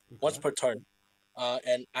 Sure. Okay. once per turn.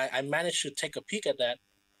 And I managed to take a peek at that,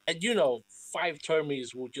 and 5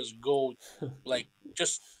 termies will just go, like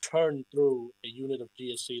just turn through a unit of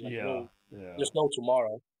GSC like there's no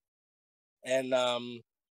tomorrow. And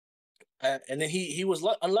and then he was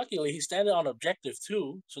unluckily he standing on objective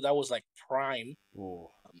too, so that was like prime.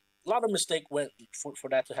 Oh. A lot of mistake went for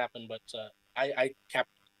that to happen, but I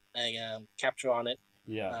capture on it.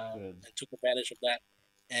 Yeah. Good. And took advantage of that,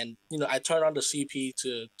 and I turned on the CP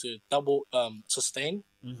to double sustain.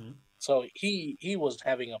 Mm-hmm. So he was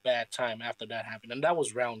having a bad time after that happened, and that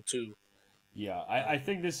was round 2. Yeah, I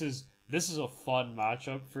think this is a fun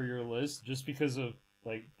matchup for your list just because of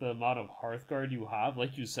like the amount of Hearthguard you have.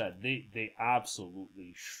 Like you said, they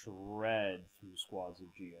absolutely shred through squads of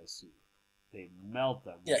GSC. They melt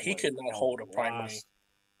them. Yeah, he could not hold a primary.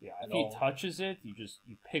 Yeah, if he touches it, you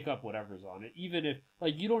pick up whatever's on it. Even if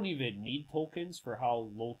you don't even need tokens for how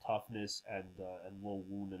low toughness and low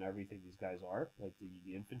wound and everything these guys are, like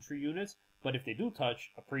the infantry units. But if they do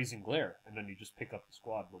touch, Appraising Glare, and then you just pick up the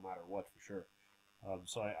squad no matter what for sure.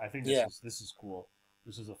 So I think this is cool.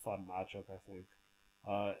 This is a fun matchup, I think.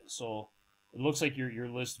 So it looks like your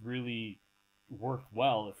list really worked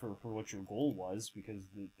well for what your goal was, because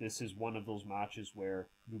this is one of those matches where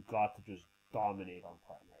you got to just dominate on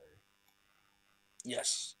primary.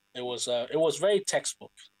 Yes, it was very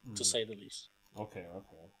textbook, to say the least. Okay.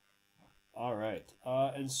 All right.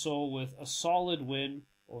 And so with a solid win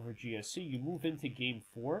over GSC, you move into game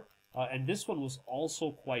 4, and this one was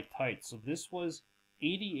also quite tight. So this was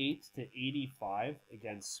 88 to 85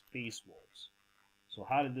 against Space Wolves. So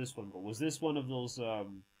how did this one go? Was this one of those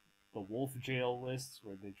the Wolf Jail lists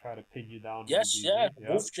where they try to pin you down? Yes, yeah.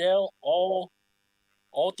 Wolf Jail, all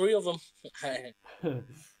 3 of them.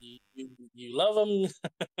 you love them.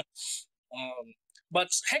 But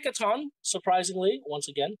Hackathon, surprisingly, once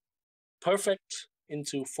again, perfect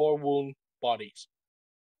into 4 wound bodies.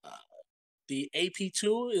 The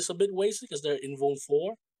AP2 is a bit wasted because they're in wound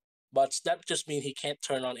 4, but that just means he can't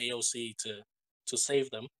turn on AOC to save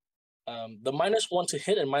them. The -1 to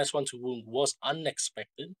hit and -1 to wound was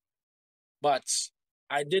unexpected, but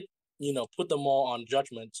I did, put them all on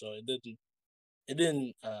judgment, so it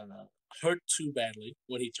didn't hurt too badly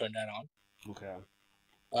when he turned that on. Okay.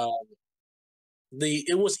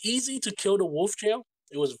 It was easy to kill the Wolf Jail.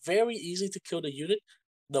 It was very easy to kill the unit.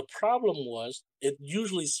 The problem was it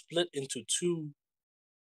usually split into 2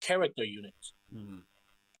 character units,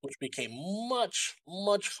 which became much,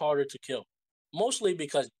 much harder to kill. Mostly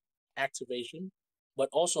because activation, but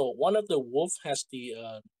also one of the wolf has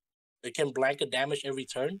it can blanket damage every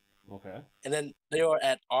turn. Okay. And then they are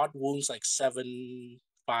at odd wounds like 7,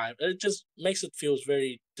 5. It just makes it feels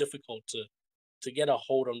very difficult to get a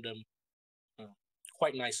hold on them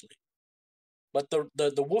quite nicely. But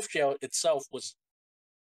the wolf jail itself was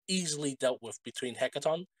easily dealt with between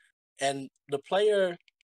Hackathon, and the player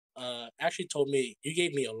actually told me, you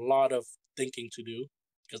gave me a lot of thinking to do,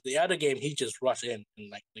 because the other game he just rushed in and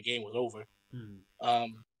like the game was over.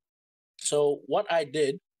 So what I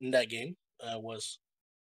did in that game was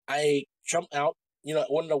I jumped out.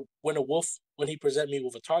 When he present me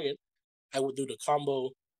with a target, I would do the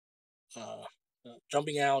combo,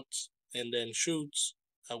 jumping out and then shoots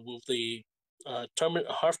with the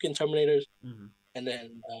Hearthkin Terminators, and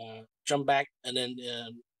then jump back, and then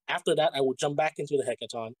after that I would jump back into the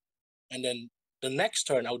Hackathon, and then the next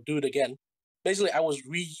turn I would do it again. Basically, I was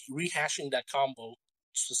rehashing that combo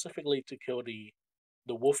specifically to kill the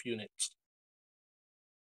wolf units.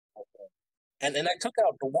 And I took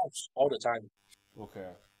out the wolves all the time.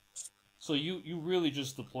 Okay. So you really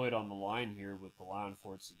just deployed on the line here with the land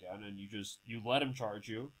forts again, and you let him charge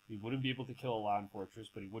you. He wouldn't be able to kill a land fortress,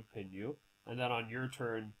 but he would pin you. And then on your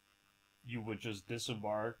turn, you would just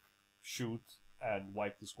disembark, shoot, and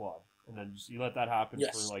wipe the squad. And then you let that happen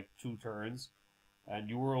for like 2 turns. And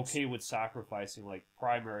you were okay with sacrificing like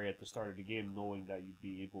primary at the start of the game, knowing that you'd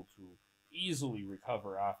be able to easily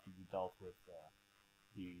recover after you dealt with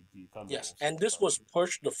the Thunder. Yes, and this was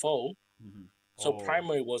Purge the Foe, so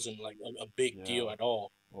primary wasn't like a big deal at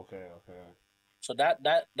all. Okay. So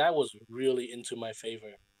that was really into my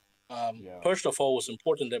favor. Purge the Foe was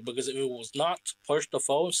important there, because if it was not Purge the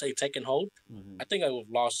Foe, say take and hold, I think I would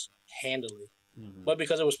have lost handily. But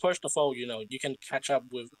because it was Purge the Foe, you can catch up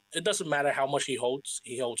with. It doesn't matter how much he holds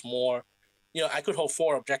more. I could hold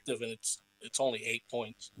 4 objective and it's only 8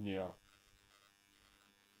 points. Yeah.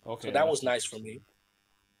 Okay. So that was nice for me.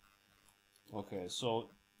 Okay, so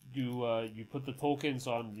you put the tokens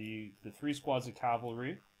on the 3 squads of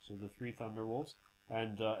cavalry, so the 3 Thunderwolves,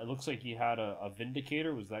 and it looks like you had a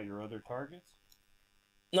Vindicator. Was that your other target?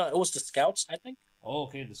 No, it was the scouts, I think. Oh,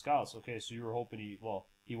 okay, the scouts. Okay, so you were hoping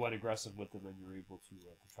he went aggressive with them, and you were able to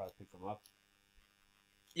try to pick them up.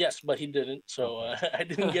 Yes, but he didn't, so Okay. I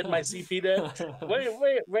didn't get my CP there.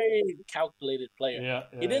 Very calculated player. Yeah,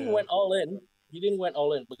 He didn't went all in. He didn't went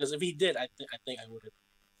all in because if he did, I think I would have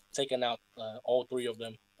taken out all 3 of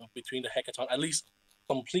them between the hackathon. At least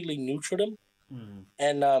completely neutral them. Mm.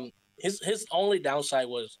 And his only downside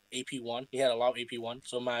was AP1. He had a lot of AP1,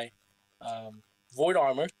 so my Void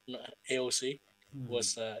Armor AOC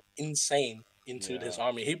was insane into his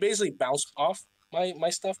army. He basically bounced off my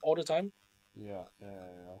stuff all the time. Yeah.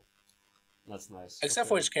 That's nice. Except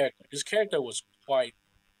for his character. His character was quite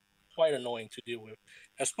annoying to deal with,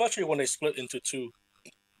 especially when they split into 2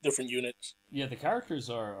 different units. Yeah, the characters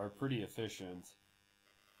are pretty efficient.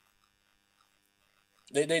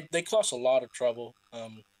 They cause a lot of trouble.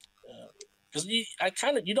 Because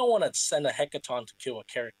you don't want to send a hackathon to kill a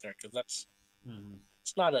character because that's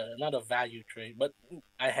it's not a value trade. But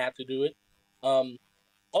I had to do it.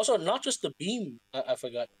 Also, not just the beam. I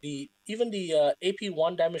forgot even the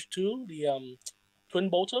AP1 damage 2, the twin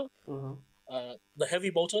bolter, the heavy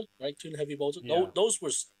bolter, right? Twin heavy bolter. Yeah. Those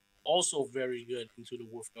were also very good into the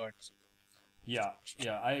wolf guards. Yeah,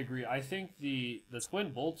 I agree. I think the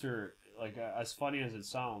twin bolter, like as funny as it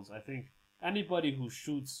sounds, I think anybody who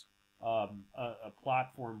shoots a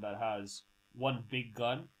platform that has one big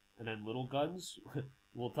gun and then little guns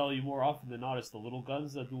will tell you more often than not it's the little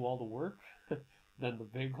guns that do all the work than the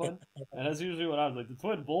big one. And that's usually what I'm like. The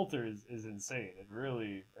twin bolter is insane. It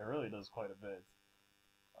really does quite a bit.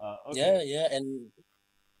 Okay. Yeah, and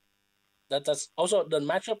that's also the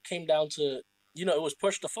matchup came down to it was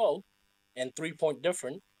push the foe and 3-point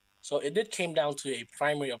different, so it did came down to a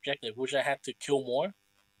primary objective which I had to kill more.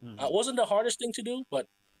 It wasn't the hardest thing to do, but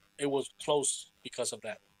it was close because of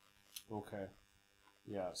that. Okay.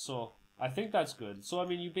 Yeah, so I think that's good. So I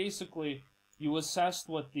mean, you assessed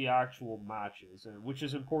what the actual match is, which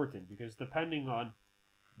is important because depending on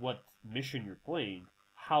what mission you're playing,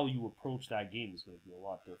 how you approach that game is going to be a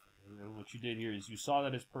lot different. And what you did here is you saw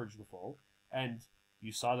that it's Purge the Foe, and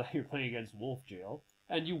you saw that you're playing against Wolf Jail,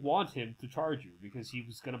 and you want him to charge you because he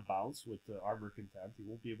was going to bounce with the Armor Contempt. He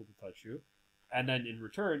won't be able to touch you. And then in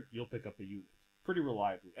return, you'll pick up a unit pretty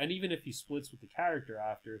reliably. And even if he splits with the character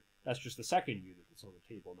after, that's just the second unit that's on the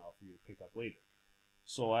table now for you to pick up later.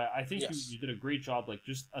 So I think you did a great job, like,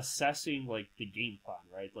 just assessing, like, the game plan,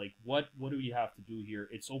 right? Like, what do we have to do here?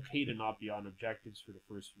 It's okay to not be on objectives for the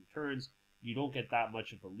first few turns. You don't get that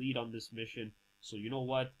much of a lead on this mission. So you know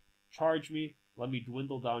what? Charge me. Let me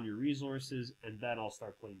dwindle down your resources, and then I'll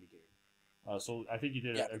start playing the game. So I think you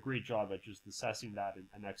did a great job at just assessing that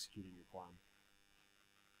and executing your plan.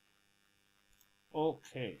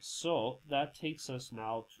 Okay, so that takes us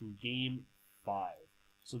now to Game 5.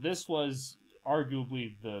 So this was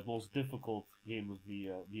arguably the most difficult game of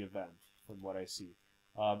the event, from what I see.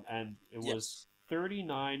 And it was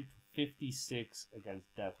 39-56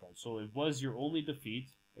 against Death Guard. So it was your only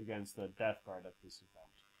defeat against the Death Guard at this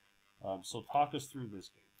event. So talk us through this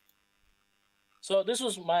game. So this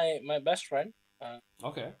was my best friend.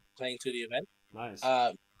 Okay. Playing to the event. Nice.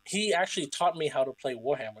 He actually taught me how to play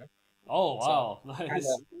Warhammer. Oh wow! So nice.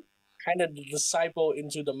 Kind of the disciple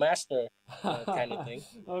into the master kind of thing.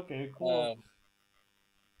 Okay, cool.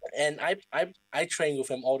 And I train with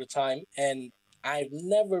him all the time, and I've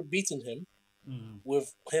never beaten him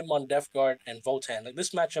with him on Death Guard and Votann. Like, this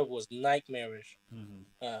matchup was nightmarish.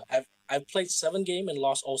 I've played 7 games and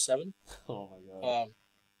lost all 7. Oh my god.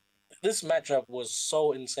 This matchup was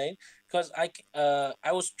so insane because I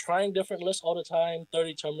was trying different lists all the time.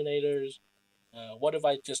 30 Terminators. What if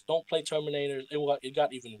I just don't play Terminators? It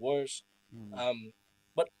got even worse.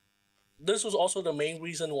 But this was also the main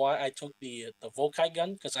reason why I took the Volkai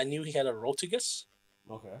gun, because I knew he had a Rotigus.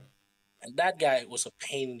 Okay. And that guy was a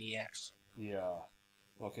pain in the ass. Yeah.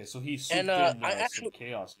 Okay, so he souped in some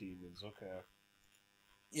Chaos Demons. Okay.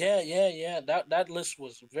 Yeah. That list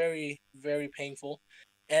was very, very painful.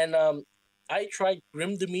 And I tried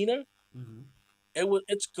Grim Demeanor.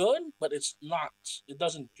 It's good, but it's not. It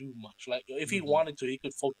doesn't do much. Like, if he wanted to, he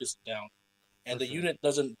could focus it down. And the unit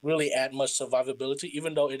doesn't really add much survivability,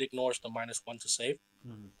 even though it ignores the -1 to save.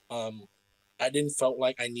 I didn't felt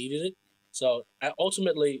like I needed it. So I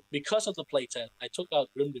ultimately, because of the playtest, I took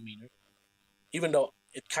out Grim Demeanor. Even though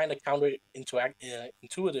it kind of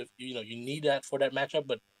intuitive, you need that for that matchup,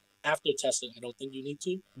 but after testing, I don't think you need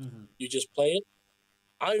to. Mm-hmm. You just play it.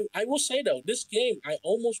 I will say though, this game I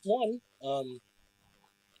almost won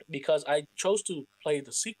because I chose to play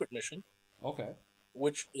the secret mission, Okay.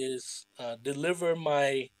 which is deliver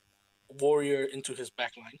my warrior into his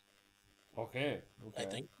backline. Okay. I Okay.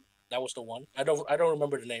 think that was the one. I don't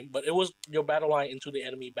remember the name, but it was your battle line into the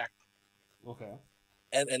enemy back. Okay.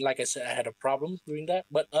 And like I said, I had a problem doing that.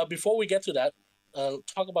 But before we get to that,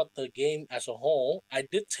 talk about the game as a whole. I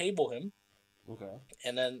did table him, Okay.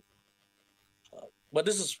 and then, but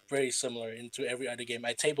this is very similar into every other game.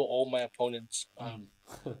 I table all my opponents Mm.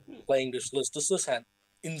 playing this list. This list had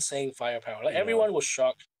insane firepower. Like Yeah. everyone was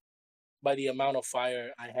shocked by the amount of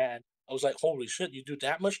fire I had. I was like, "Holy shit! You do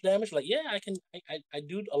that much damage?" Like, yeah, I can. I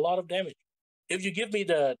do a lot of damage. If you give me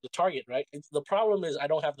the target, right? The problem is I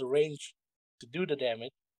don't have the range to do the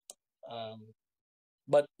damage. Um,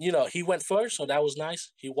 but he went first, so that was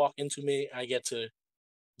nice. He walked into me. I get to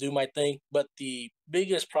do my thing. But the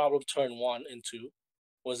biggest problem turn 1 and 2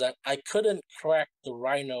 was that I couldn't crack the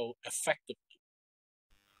Rhino effectively.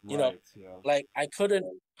 Right. Yeah. Like I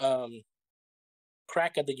couldn't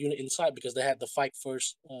crack at the unit inside because they had the fight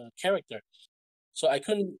first character. So I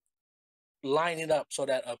couldn't line it up so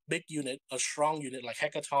that a big unit, a strong unit like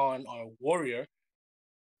Hecaton or Warrior,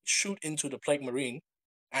 shoot into the Plague Marine.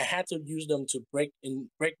 I had to use them to break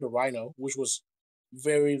the Rhino, which was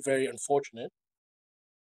very, very unfortunate.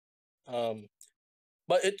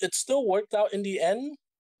 But it still worked out in the end.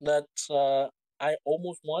 That I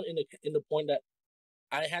almost won in the point that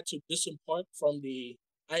I had to disimpart from the.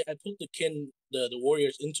 I put the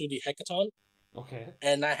warriors into the Hecaton, Okay.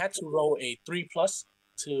 and I had to roll a 3+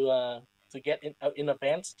 to get in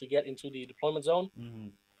advance to get into the deployment zone. Mm-hmm.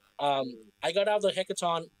 I got out of the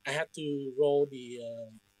Hecaton. I had to roll the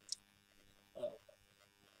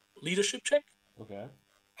leadership check. Okay.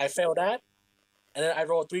 I failed that, and then I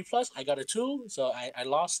rolled 3+. I got a 2, so I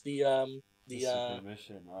lost the secret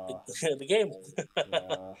mission. the game.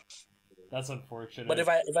 Yeah. That's unfortunate. But if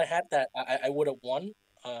I had that, I would have won.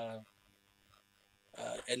 And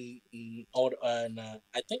I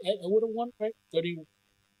think I would have won, right? 30.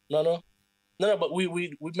 No. But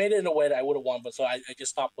we made it in a way that I would have won. But so I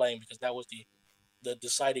just stopped playing because that was the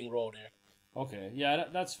deciding role there. Okay, yeah,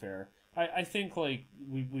 that's fair. I think like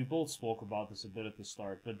we both spoke about this a bit at the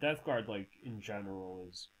start, but Death Guard like in general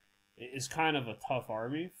is kind of a tough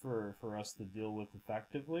army for us to deal with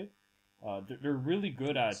effectively. They're really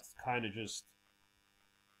good at kind of just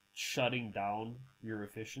shutting down your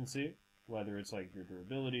efficiency, whether it's like your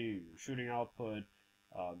durability, your shooting output,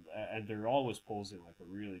 and they're always posing like a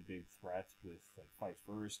really big threat with like fight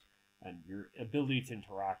first, and your ability to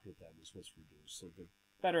interact with them is what's reduced. So they're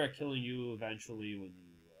better at killing you eventually when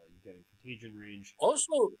you get in contagion range.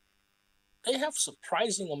 Also, they have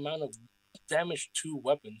surprising amount of damage to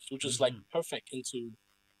weapons, which is like perfect into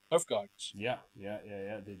Earth Guards. Yeah.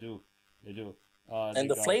 They do. And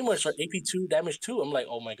the Flamers are AP2 damage too. I'm like,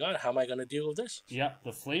 oh my god, how am I gonna deal with this? Yeah,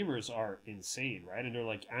 the Flamers are insane, right? And they're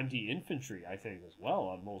like anti-infantry, I think, as well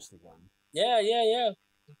on most of them. Yeah.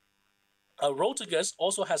 Rotigus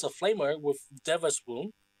also has a Flamer with Deva's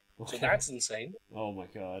Wound, so that's insane. Oh my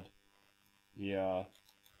god. Yeah,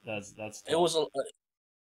 that's. Tough. It was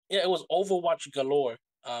it was Overwatch galore.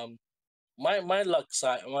 My luck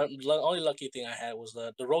side, only lucky thing I had was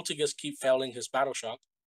the Rotigus keep failing his battle shock.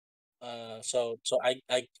 So I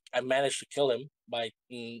managed to kill him by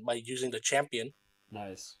using the champion.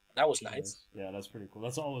 Nice. That was nice. Yeah, that's pretty cool.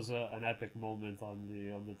 That's always an epic moment on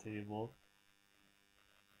the table.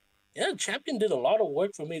 Yeah, champion did a lot of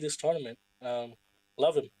work for me this tournament.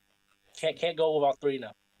 Love him. Can't go without 3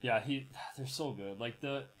 now. Yeah, they're so good. Like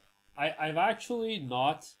I've actually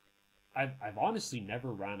not. I've honestly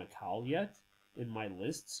never ran a Cal yet in my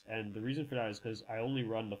lists, and the reason for that is because I only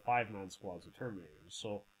run the 5-man squads of Terminators.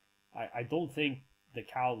 So I don't think the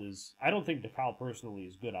Cal is. I don't think the Cal personally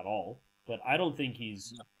is good at all. But I don't think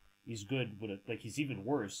he's good with it. Like he's even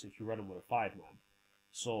worse if you run him with a 5-man.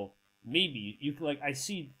 So maybe you could, like, I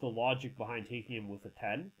see the logic behind taking him with a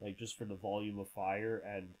 10, like just for the volume of fire,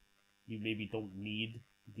 and you maybe don't need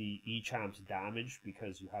the E-Champ's damage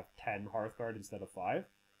because you have 10 Hearthguard instead of 5.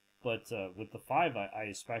 But with the 5, I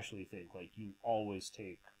especially think like you always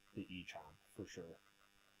take the E-Champ for sure.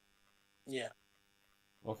 Yeah.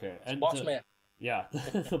 Okay. And boss man. Yeah,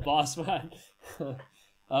 the boss man.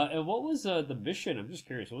 And what was the mission? I'm just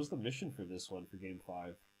curious. What was the mission for this one for Game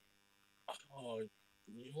 5? Oh,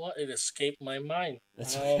 you know what? It escaped my mind.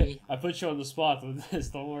 That's okay. I put you on the spot with this.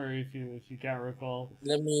 Don't worry if you can't recall.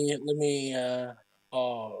 Let me.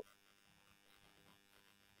 Oh,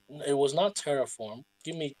 it was not terraform.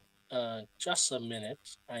 Give me Just a minute.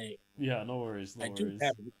 Yeah, no worries, no I do worries.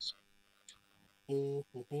 have it.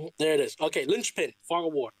 There it is. Okay, Linchpin, Fog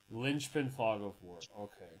of War. Lynchpin Fog of War.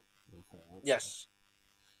 Okay. Okay. Okay. Yes.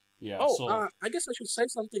 Yeah. Oh, So I guess I should say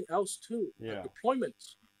something else too. yeah.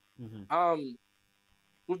 Deployments. Hmm. Um,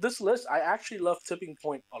 with this list, I actually love Tipping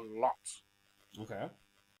Point a lot. Okay.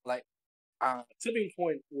 Like, Tipping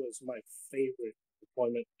Point was my favorite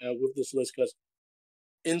deployment with this list because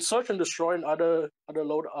in Search and Destroy and other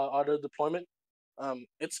deployment,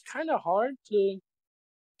 it's kind of hard to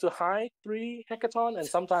hide 3 hackathon, and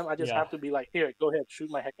sometimes I just Yeah. have to be like, here, go ahead, shoot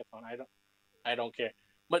my hackathon. I don't care.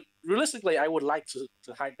 But realistically, I would like to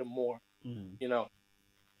hide them more, Hmm. you know.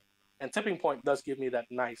 And Tipping Point does give me that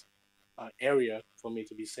nice area for me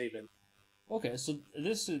to be safe in. Okay. So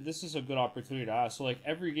this is a good opportunity to ask. So like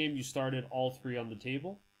every game you started all three on the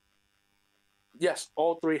table. Yes,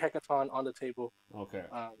 all 3 hackathon on the table. Okay.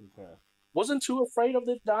 Um, Okay. wasn't too afraid of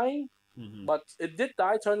it dying, Hmm. but it did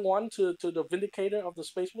die turn 1 to the Vindicator of the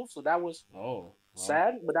Space Wolf, so that was Oh. Wow.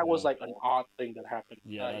 sad, but that was Yeah. like an odd thing that happened.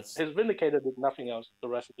 Yeah. That's His Vindicator did nothing else the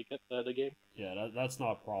rest of the game. yeah. That's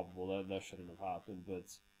not probable. That shouldn't have happened.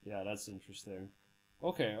 But yeah, that's interesting.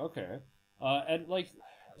 Okay. Okay. And like,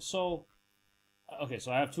 so okay.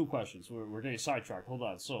 So I have two questions. We're getting sidetracked. Hold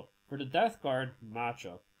on. So for the Death Guard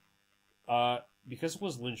matchup, uh, because it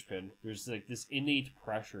was Lynchpin, there's like this innate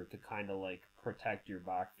pressure to kind of like protect your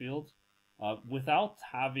backfield. Without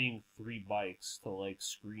having 3 bikes to like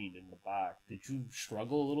screen in the back, did you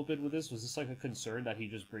struggle a little bit with this? Was this like a concern that he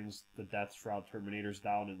just brings the Death Shroud Terminators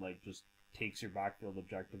down and like just takes your backfield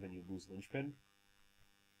objective and you lose Lynchpin?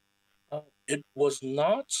 It was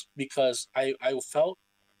not because I felt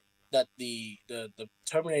that the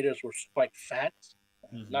Terminators were quite fat.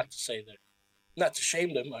 Mm-hmm. Not to say that, not to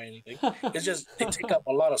shame them or anything. It's just they take up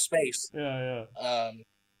a lot of space. Yeah,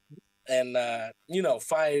 And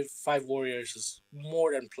five warriors is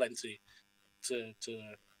more than plenty to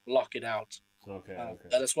lock it out. yeah. Okay, okay.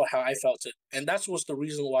 That is how I felt it, and that was the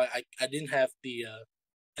reason why I didn't have the.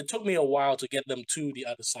 It took me a while to get them to the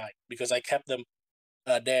other side because I kept them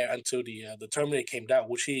there until the Terminator came down,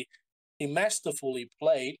 which he masterfully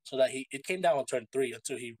played so that it came down on turn 3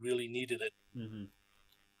 until he really needed it. Mm-hmm.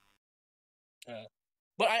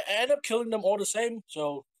 But I ended up killing them all the same.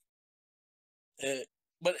 So, uh,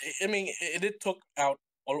 but I mean, it took out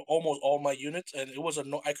almost all my units, and it was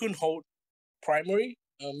I couldn't hold primary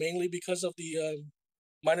mainly because of the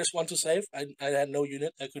 -1 to save. I had no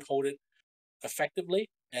unit I could hold it effectively,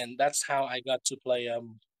 and that's how I got to play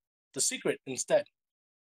the secret instead.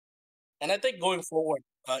 And I think going forward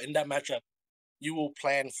in that matchup, you will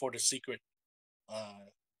plan for the secret uh,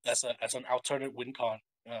 as an alternate win con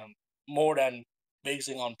more than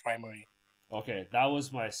basing on primary. Okay, that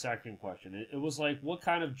was my second question. It was like, what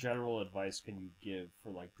kind of general advice can you give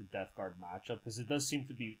for like the Death Guard matchup? Because it does seem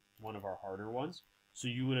to be one of our harder ones. So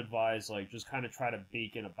you would advise like just kind of try to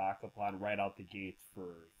bake in a backup plan right out the gate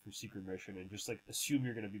for secret mission and just like assume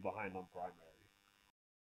you're going to be behind on primary.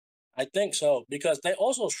 I think so because they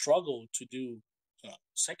also struggle to do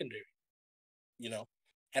secondary, you know,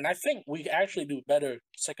 and I think we actually do better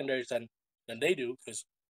secondaries than they do because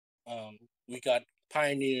we got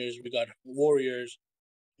pioneers, we got warriors.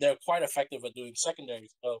 They're quite effective at doing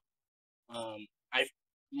secondaries. So um, I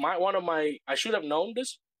I should have known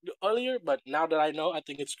this earlier, but now that I know, I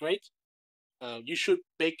think it's great. You should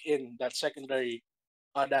bake in that secondary,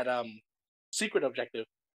 that secret objective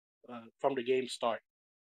from the game start.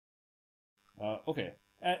 Okay,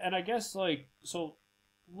 and I guess like so,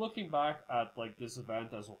 looking back at like this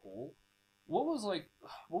event as a whole, what was like,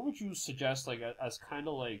 what would you suggest like as kind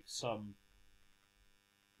of like some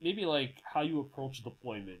maybe like how you approach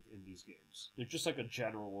deployment in these games? They're just like a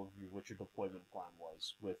general overview of what your deployment plan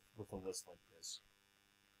was with a list like this.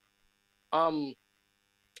 Um,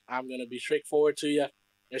 I'm gonna be straightforward to you.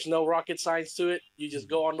 There's no rocket science to it. You just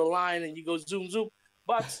go on the line and you go zoom zoom.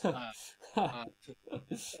 But uh,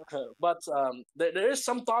 there is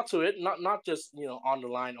some thought to it. Not just on the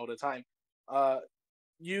line all the time. Uh,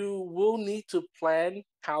 you will need to plan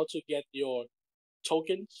how to get your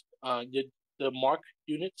tokens, the mark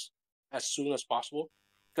units, as soon as possible,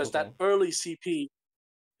 because that Okay. early CP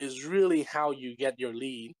is really how you get your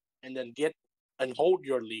lead and then get and hold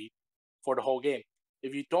your lead for the whole game.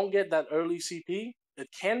 If you don't get that early CP, it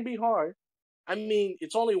can be hard. I mean,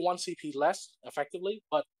 it's only 1 CP less effectively,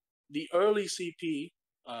 but the early CP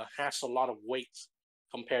has a lot of weight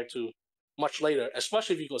compared to much later,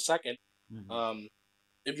 especially if you go second. Mm-hmm.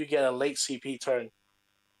 If you get a late CP turn,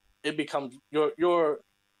 it becomes your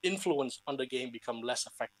influence on the game become less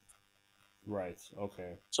effective. Right.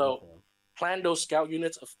 Okay. So Okay. plan those scout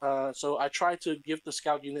units. So I try to give the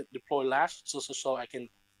scout unit deploy last, so I can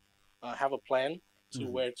have a plan to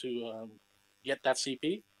where to get that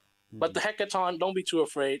CP. But the Hackathon, don't be too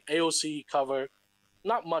afraid. AOC cover,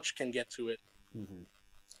 not much can get to it.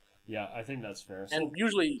 Yeah, I think that's fair. And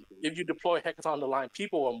usually, if you deploy Hackathon on the line,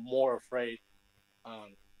 people are more afraid.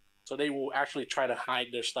 So they will actually try to hide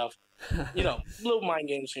their stuff. Little mind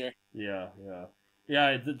games here. Yeah.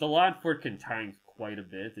 The land fort can tank quite a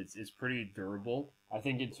bit. It's pretty durable. I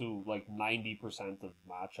think into like 90% of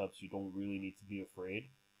matchups, you don't really need to be afraid.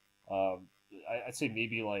 I'd say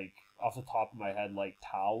maybe like off the top of my head, like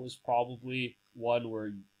Tau is probably one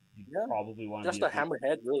where you probably want to just be a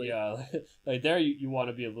hammerhead, really. Yeah, like there you want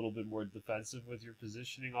to be a little bit more defensive with your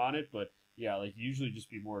positioning on it, but yeah, like usually just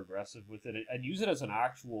be more aggressive with it and use it as an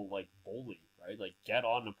actual like bully, right? Like get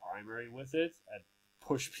on the primary with it and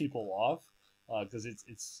push people off, because it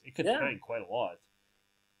could tank quite a lot.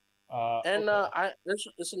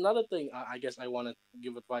 There's another thing I guess I want to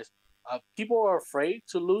give advice. People are afraid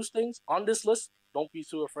to lose things on this list. Don't be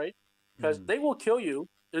too afraid, because they will kill you.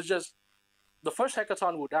 It's just the first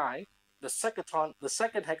Hackathon will die. The second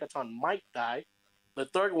Hackathon might die. The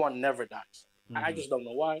third one never dies. I just don't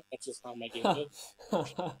know why. That's just how my game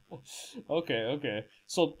goes. Okay.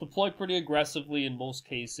 So deploy pretty aggressively in most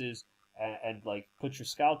cases, and like put your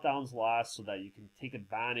scout downs last so that you can take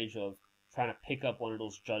advantage of trying to pick up one of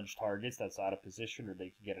those judge targets that's out of position or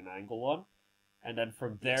they can get an angle on. And then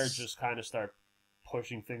from there, just kind of start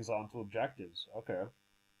pushing things onto objectives. Okay.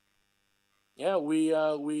 Yeah, we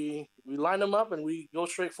line them up and we go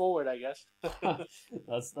straight forward, I guess.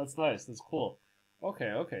 That's nice. That's cool.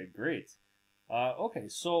 Okay, great.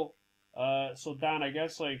 So Dan, I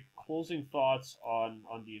guess like closing thoughts on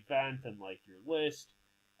the event and like your list.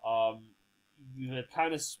 You had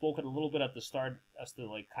kind of spoken a little bit at the start as to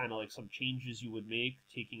like kind of like some changes you would make,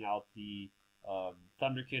 taking out the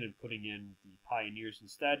Thunderkin and putting in the Pioneers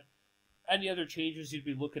instead. Any other changes you'd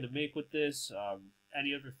be looking to make with this?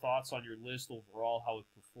 Any other thoughts on your list overall, how it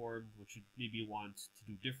performed, what you maybe want to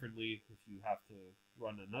do differently if you have to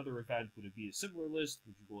run another event? Would it be a similar list?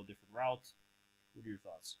 Would you go a different route? What are your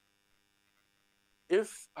thoughts?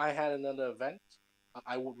 If I had another event,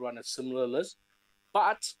 I would run a similar list.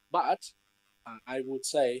 But I would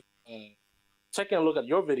say, taking a look at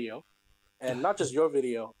your video, and not just your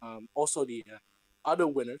video, also the other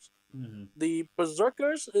winners, the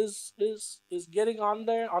Berserkers is getting on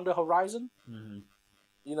the horizon.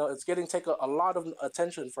 It's getting take a lot of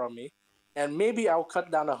attention from me, and maybe I'll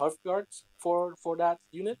cut down the Hearthguards for that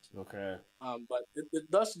unit. Okay. But it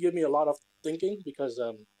does give me a lot of thinking, because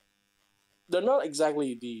they're not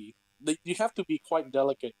exactly you have to be quite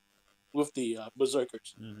delicate with the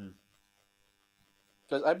Berserkers,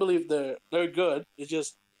 because I believe they're good. It's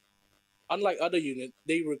just, unlike other units,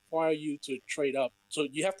 they require you to trade up, so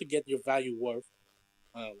you have to get your value worth.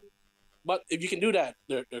 But if you can do that,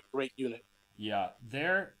 they're a great unit. Yeah,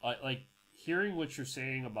 they're like hearing what you're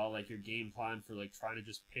saying about like your game plan for like trying to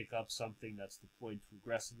just pick up something that's deployed too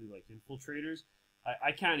aggressively, like infiltrators.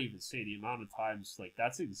 I can't even say the amount of times, like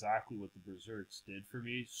that's exactly what the Berserks did for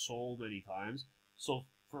me so many times. So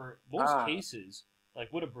for most cases,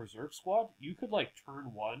 like with a Berserk squad, you could like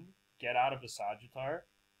turn one, get out of a Sagittar,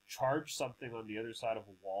 charge something on the other side of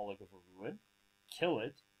a wall, like of a ruin, kill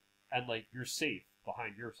it, and like you're safe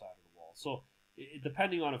behind your side of the wall. So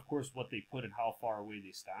depending on, of course, what they put and how far away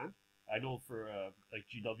they stand. I know for like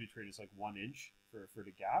GW trade is like 1 inch for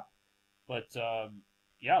the gap, but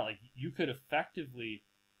yeah, like you could effectively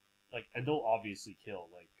like, and they'll obviously kill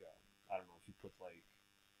like I don't know if you put like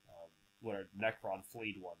what are Necron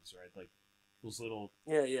flayed ones, right? Like those little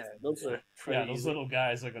those are those little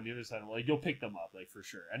guys like on the other side, like you'll pick them up like for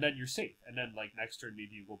sure, and then you're safe. And then like next turn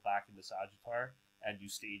maybe you go back into Sagittar and you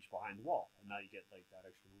stage behind the wall, and now you get like that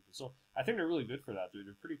extra movement. So I think they're really good for that, dude.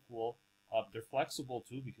 They're pretty cool. They're flexible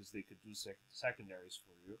too, because they could do secondaries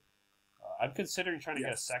for you. I'm considering trying to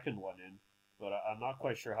get a second one in, but I'm not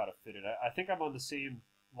quite sure how to fit it. I think I'm on the same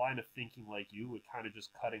line of thinking like you, with kind of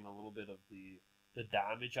just cutting a little bit of the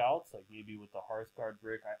damage out, like maybe with the Hearthguard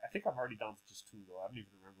brick. I think I'm already down to just 2 though. I don't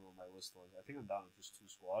even remember what my list was. I think I'm down to just 2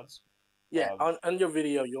 squads. Yeah, on your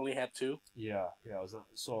video you only had 2. Yeah, I was not,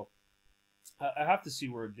 so I have to see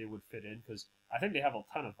where they would fit in, because I think they have a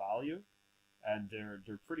ton of value, and they're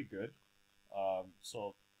pretty good.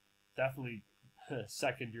 So definitely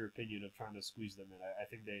second your opinion of trying to squeeze them in. I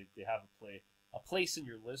think they have a place in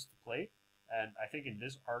your list to play, and I think in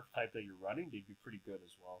this archetype that you're running, they'd be pretty good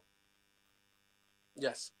as well.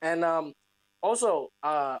 Yes, and also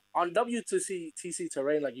on WTC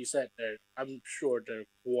terrain, like you said, I'm sure they're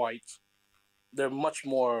quite they're much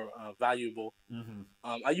more valuable. Mm-hmm.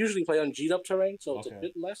 I usually play on G'd up terrain, so it's a Okay.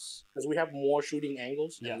 bit less because we have more shooting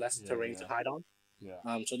angles Yeah. and less Yeah. terrain Yeah. to hide on. Yeah.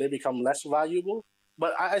 So they become less valuable.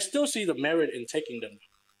 But I still see the merit in taking them.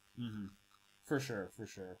 Mm-hmm. For sure. For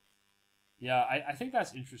sure. Yeah. I think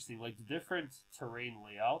that's interesting. Like the different terrain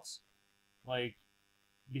layouts, like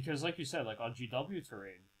because like you said, like on GW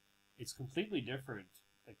terrain, it's completely different.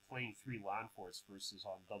 Like playing 3 land forts versus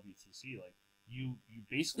on WTC, like you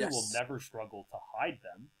basically will Yes. never struggle to hide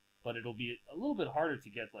them, but it'll be a little bit harder to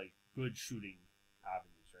get like good shooting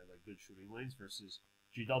avenues, right? Like good shooting lanes versus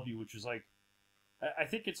GW, which is like I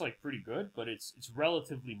think it's like pretty good, but it's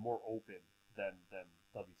relatively more open than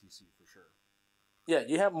WTC for sure. Yeah,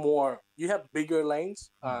 you have more. You have bigger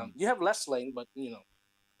lanes. Mm-hmm. You have less lane, but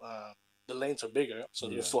the lanes are bigger, so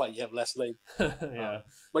Yeah. that's why you have less lane. Yeah.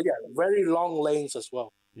 But yeah, very long lanes as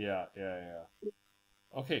well. Yeah. Yeah. Yeah.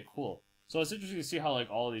 Okay, cool. So it's interesting to see how like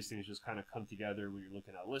all of these things just kind of come together when you're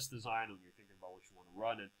looking at list design, when you're thinking about what you want to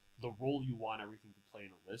run, and the role you want everything to play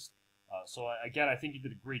in a list. Again, I think you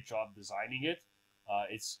did a great job designing it.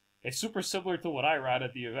 It's super similar to what I ran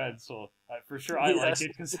at the event, so for sure I like Yes. it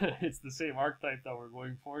because it's the same archetype that we're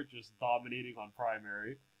going for, just dominating on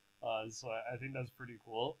primary. I think that's pretty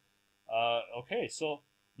cool. Okay, so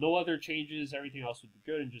no other changes. Everything else would be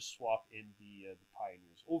good, and just swap in the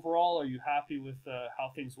pioneers. Overall, are you happy with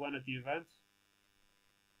how things went at the event?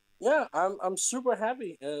 Yeah, I'm super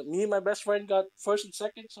happy. Me and my best friend got first and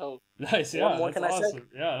second, so Nice, what yeah, more that's can I say? awesome.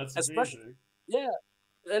 Yeah, that's Especially, amazing. yeah.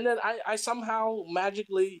 And then I somehow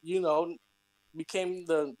magically, became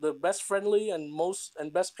the best friendly and most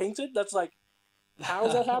and best painted. That's like,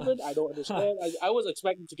 how's that happened? I don't understand. I was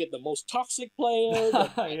expecting to get the most toxic player,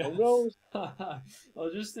 but I Yeah. don't know.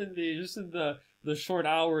 Well, just in the short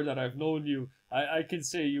hour that I've known you, I can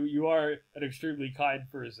say you are an extremely kind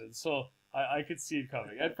person. So I could see it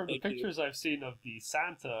coming. And from the Thank you. pictures I've seen of the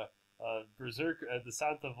Santa Berserker, the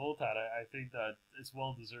Santa Votann, I think that it's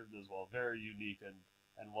well deserved as well. Very unique and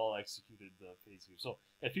well executed phase here. So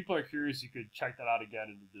if people are curious, you could check that out again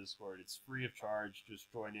in the Discord. It's free of charge.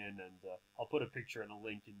 Just join in, and I'll put a picture and a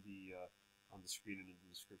link in the on the screen and in the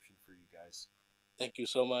description for you guys. Thank you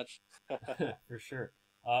so much. For sure.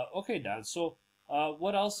 Okay, Dan. So,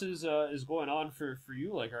 what else is going on for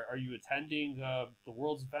you? Like, are you attending the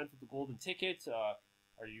World's event with the golden ticket?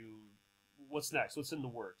 Are you? What's next? What's in the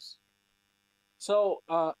works? So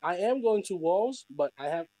I am going to Walls, but I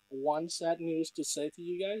have one sad news to say to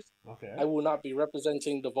you guys. Okay. I will not be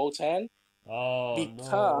representing the Votann Oh no.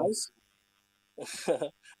 because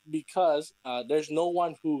because there's no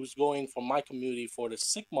one who's going from my community for the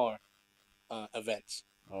Sigmar event.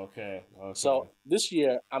 Okay. Okay. So this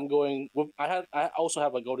year I'm going. I also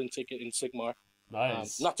have a golden ticket in Sigmar.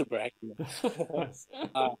 Nice. Not to brag, Nice.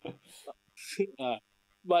 uh, uh,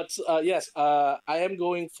 but yes, I am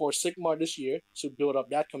going for Sigmar this year to build up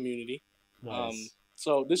that community. Nice.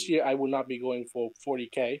 So this year I will not be going for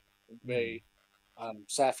 40K. Hmm. Very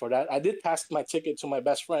sad for that. I did pass my ticket to my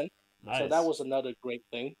best friend, so that Nice. was another great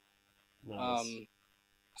thing. Nice. Um,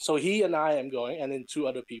 so he and I am going, and then two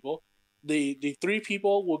other people. The three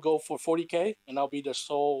people will go for 40K, and I'll be the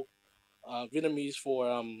sole Vietnamese for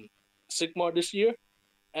Sigmar this year.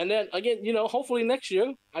 And then again, hopefully next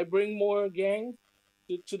year I bring more gang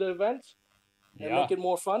to the event and Yeah. make it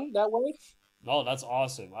more fun that way. No, that's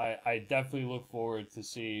awesome. I definitely look forward to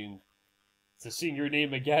seeing your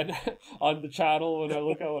name again on the channel when I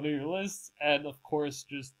look at one of your lists, and of course,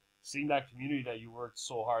 just seeing that community that you worked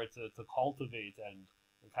so hard to cultivate and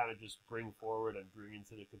kind of just bring forward and bring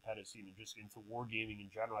into the competitive scene and just into wargaming in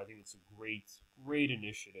general. I think it's a great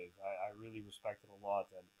initiative. I really respect it a lot,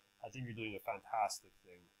 and I think you're doing a fantastic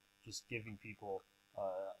thing, just giving people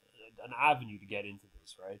an avenue to get into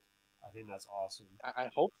this, right? I think that's awesome. I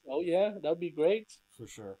hope so. Yeah, that'd be great. For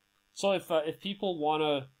sure. So if people want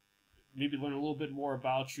to maybe learn a little bit more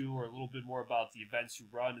about you or a little bit more about the events you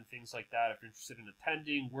run and things like that, if you're interested in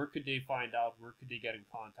attending, where could they find out? Where could they get in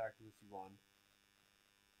contact with you on?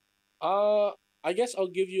 I guess I'll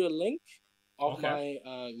give you a link of Okay.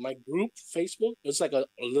 my group Facebook. It's like a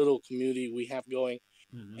little community we have going,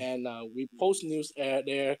 Mm-hmm. and we post news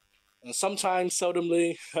there. Sometimes,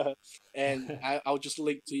 seldomly, and I'll just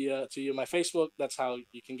link to you my Facebook. That's how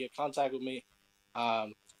you can get contact with me.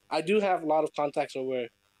 Um, I do have a lot of contacts over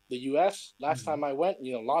the U.S. Last Mm-hmm. time I went,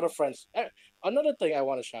 a lot of friends. Another thing I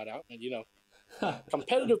want to shout out, and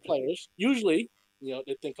competitive players usually,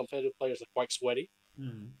 they think competitive players are quite sweaty.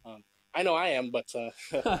 Mm-hmm. Um, I know I am, but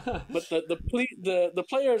but the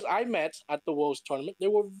players I met at the Worlds tournament, they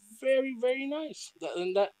were very very nice,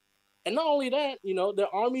 and not only that,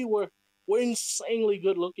 their army were insanely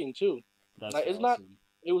good looking too. That's Like it's not awesome.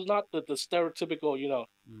 it was not the stereotypical,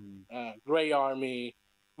 Mm, gray army,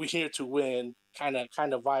 we here to win kind of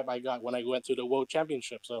vibe I got when I went to the World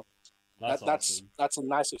Championship. So that's that's awesome. that's a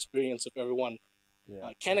nice experience. If everyone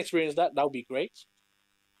Yeah, can experience that, that would be great.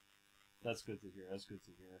 that's good to hear. That's good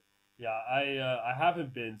to hear. Yeah, I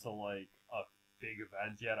haven't been to like a big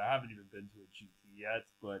event yet. I haven't even been to a GT yet,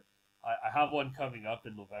 but I have one coming up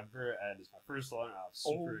in November, and it's my first one. I'm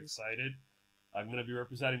Oh, super excited. I'm gonna be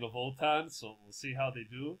representing the Votann, so we'll see how they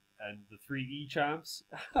do, and the three E champs.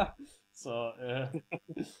 So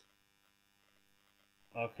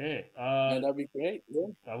okay, yeah, that'd be great. Yeah.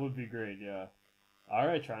 that would be great. Yeah. All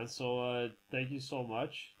right, Tran. So thank you so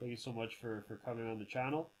much. Thank you so much for coming on the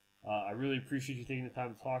channel. I really appreciate you taking the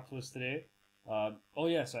time to talk to us today. Oh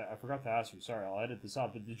yes, I forgot to ask you. Sorry, I'll edit this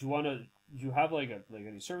out. But did you want to? Do you have like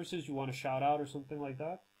any services you want to shout out or something like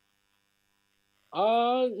that?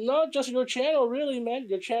 Not just your channel, really, man.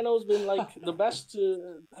 Your channel's been like the best,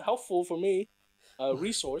 helpful for me,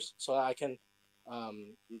 resource, so I can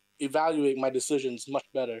um evaluate my decisions much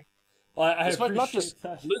better. Well, I It's not just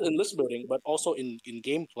appreciate that. in list building, but also in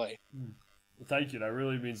gameplay. Hmm. Well, thank you. That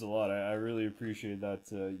really means a lot. I really appreciate that.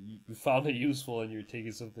 You found it useful and you're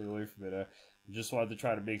taking something away from it. I just wanted to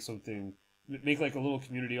try to make something, make like a little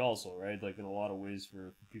community also, right? Like in a lot of ways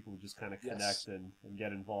for people to just kind of Yes. connect and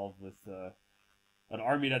get involved with an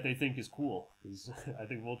army that they think is cool. Because I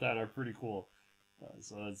think Votann are pretty cool.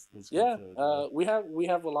 So that's good Yeah. to know. We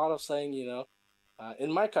have a lot of saying.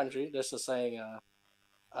 In my country, there's a saying.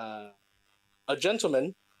 A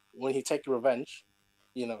gentleman, when he take revenge,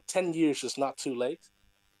 10 years is not too late.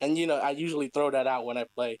 And I usually throw that out when I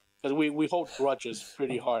play because we hold grudges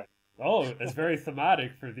pretty hard. Oh, it's very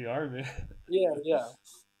thematic for the army. Yeah, yeah.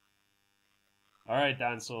 All right,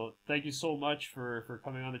 Dan. So thank you so much for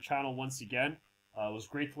coming on the channel once again. It was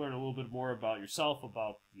great to learn a little bit more about yourself,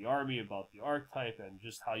 about the army, about the archetype, and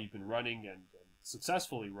just how you've been running and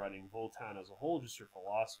successfully running Votann as a whole, just your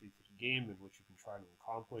philosophy to the game and what you've been trying to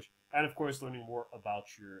accomplish. And of course, learning more about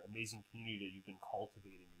your amazing community that you've been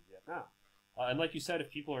cultivating in Vietnam. And like you said, if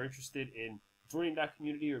people are interested in joining that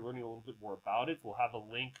community or learning a little bit more about it, we'll have a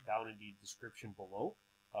link down in the description below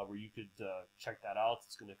where you could check that out.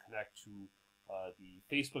 It's going to connect to the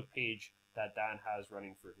Facebook page that Dan has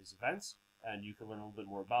running for his events, and you can learn a little bit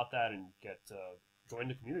more about that and get join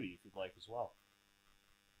the community if you'd like as well.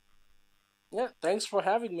 Yeah, thanks for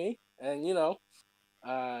having me. And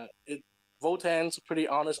it Votann's a pretty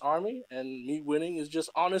honest army, and me winning is just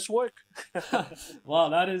honest work. Wow,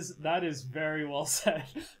 that is very well said.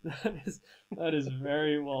 That is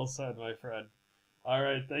very well said, my friend. All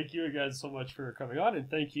right, thank you again so much for coming on, and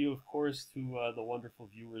thank you, of course, to the wonderful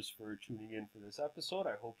viewers for tuning in for this episode.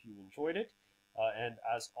 I hope you enjoyed it, and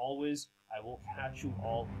as always, I will catch you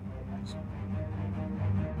all in the next one.